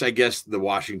minus, I guess the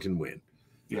Washington win.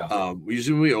 Yeah.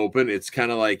 Usually when we open, it's kind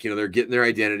of like, they're getting their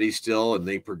identity still, and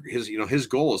his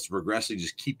goal is to progressively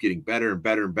just keep getting better and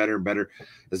better and better and better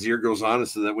as the year goes on. And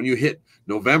so that when you hit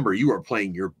November, you are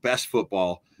playing your best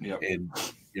football and,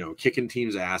 kicking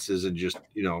teams' asses and just,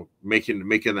 making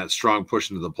that strong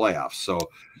push into the playoffs. So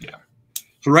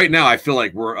right now I feel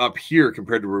like we're up here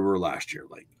compared to where we were last year.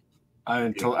 Like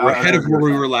we're ahead of where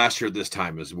we were last year at this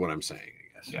time is what I'm saying,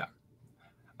 I guess. Yeah.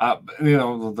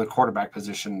 The quarterback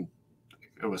position,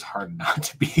 it was hard not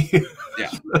to be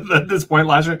at this point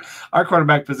last year. Our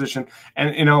quarterback position,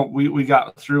 and we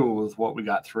got through with what we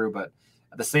got through, but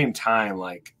at the same time,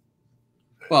 it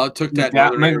took that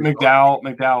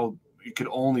McDowell could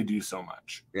only do so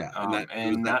much. Yeah,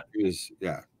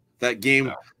 that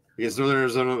game against Northern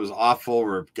Arizona was awful,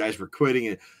 where guys were quitting,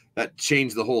 and that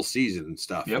changed the whole season and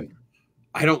stuff. Yep. And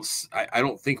I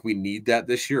don't think we need that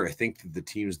this year. I think that the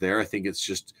team's there. I think it's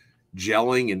just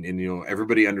gelling and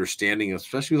everybody understanding,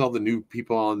 especially with all the new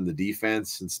people on the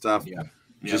defense and stuff.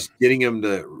 Just getting them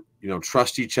to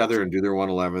trust each other and do their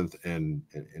 111th and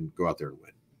go out there and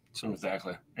win. So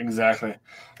exactly.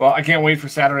 Well, I can't wait for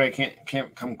Saturday. I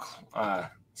can't come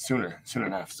soon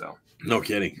enough. So no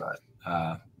kidding. But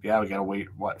we gotta wait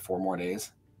 4 more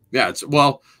days. Yeah,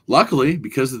 luckily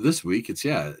because of this week, it's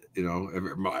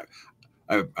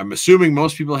I'm assuming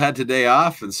most people had today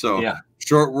off, and so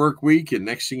short work week, and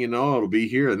next thing you know, it'll be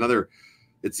here.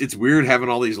 It's weird having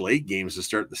all these late games to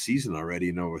start the season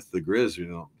already. With the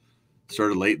Grizz,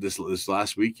 started late this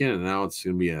last weekend, and now it's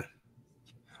going to be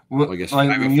I guess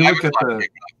when you look at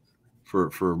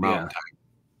for Mountain Time.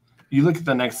 You look at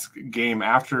the next game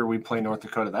after we play North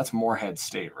Dakota. That's Moorhead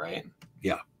State, right?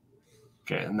 Yeah.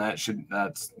 Okay, and that's going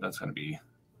to be a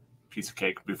piece of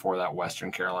cake before that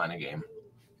Western Carolina game.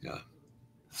 Yeah.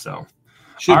 So,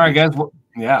 all right, guys.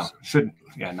 Yeah,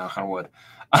 knock on wood.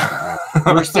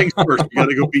 First things first, we got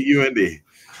to go beat UND.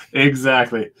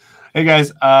 Exactly. Hey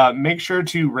guys, make sure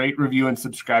to rate, review, and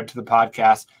subscribe to the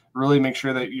podcast. Really make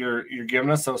sure that you're giving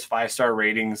us those 5-star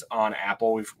ratings on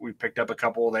Apple. We've picked up a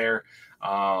couple there.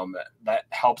 That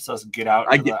helps us get out.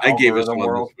 I gave us one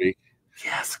world. this week.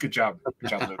 Yes, good job,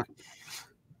 Luke.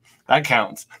 That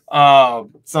counts.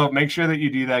 So make sure that you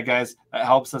do that, guys. That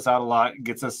helps us out a lot.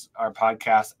 Gets us our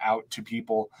podcast out to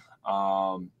people.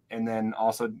 And then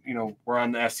also, we're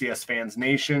on the FCS Fans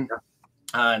Nation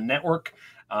network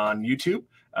on YouTube,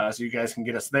 so you guys can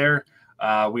get us there.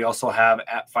 We also have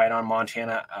at Fight on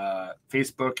Montana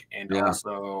Facebook and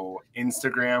also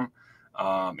Instagram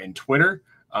and Twitter.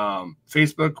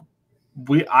 Facebook,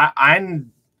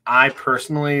 I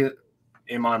personally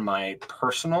am on my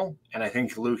personal, and I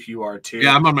think Luke, you are too.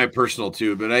 Yeah, I'm on my personal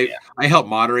too, but I help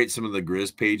moderate some of the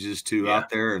Grizz pages too out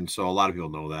there, and so a lot of people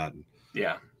know that.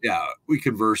 Yeah, we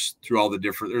converse through all the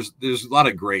different. There's a lot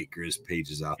of great Grizz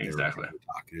pages out there. Exactly. We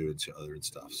talk to each other and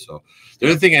stuff. So the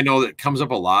other thing I know that comes up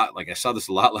a lot, like I saw this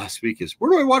a lot last week, is where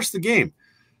do I watch the game?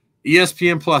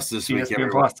 ESPN Plus this week.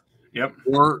 ESPN Plus. Yep.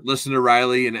 Or listen to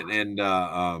Riley and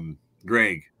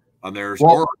Greg on theirs,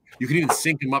 or you can even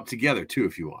sync them up together too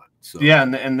if you want. So yeah,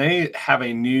 and they have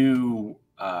a new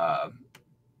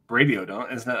radio,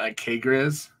 isn't that like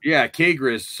K-Grizz? Yeah,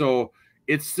 K-Grizz. So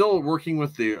it's still working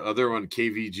with the other one,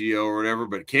 KVGO or whatever,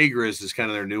 but K-Grizz is kind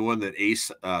of their new one that Ace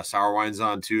Sourwine's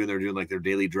on too, and they're doing like their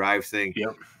daily drive thing.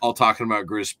 Yep. All talking about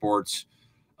Grizz sports.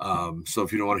 So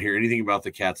if you don't want to hear anything about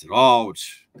the Cats at all,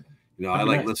 which I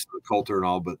like listening to Coulter and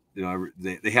all, but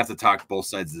they have to talk both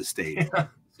sides of the state.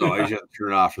 So I just have to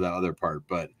turn it off for that other part.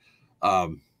 But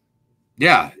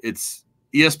it's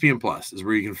ESPN Plus is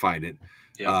where you can find it.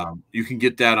 Yep. You can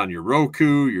get that on your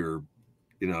Roku,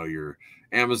 your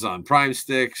Amazon Prime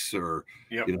sticks, or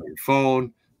your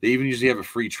phone. They even usually have a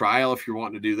free trial if you're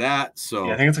wanting to do that.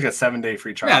 So I think it's like a 7-day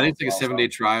free trial. Yeah, I think it's like a 7-day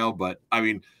trial. But I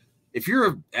mean, if you're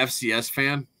a FCS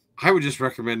fan, I would just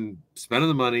recommend spending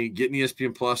the money, getting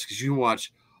ESPN Plus, because you can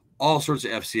watch all sorts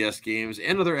of FCS games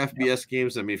and other FBS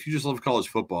games. I mean, if you just love college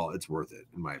football, it's worth it,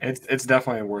 in my opinion. It's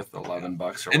definitely worth the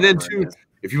 $11. And then too,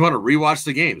 if you want to rewatch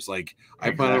the games, like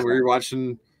I plan on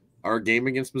rewatching our game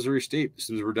against Missouri State as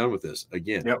soon as we're done with this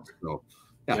again. Yep. So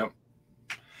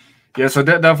so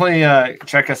definitely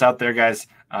check us out there, guys.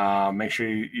 Make sure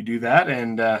you do that,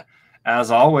 and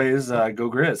as always, go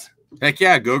Grizz. Heck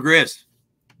yeah, go Grizz.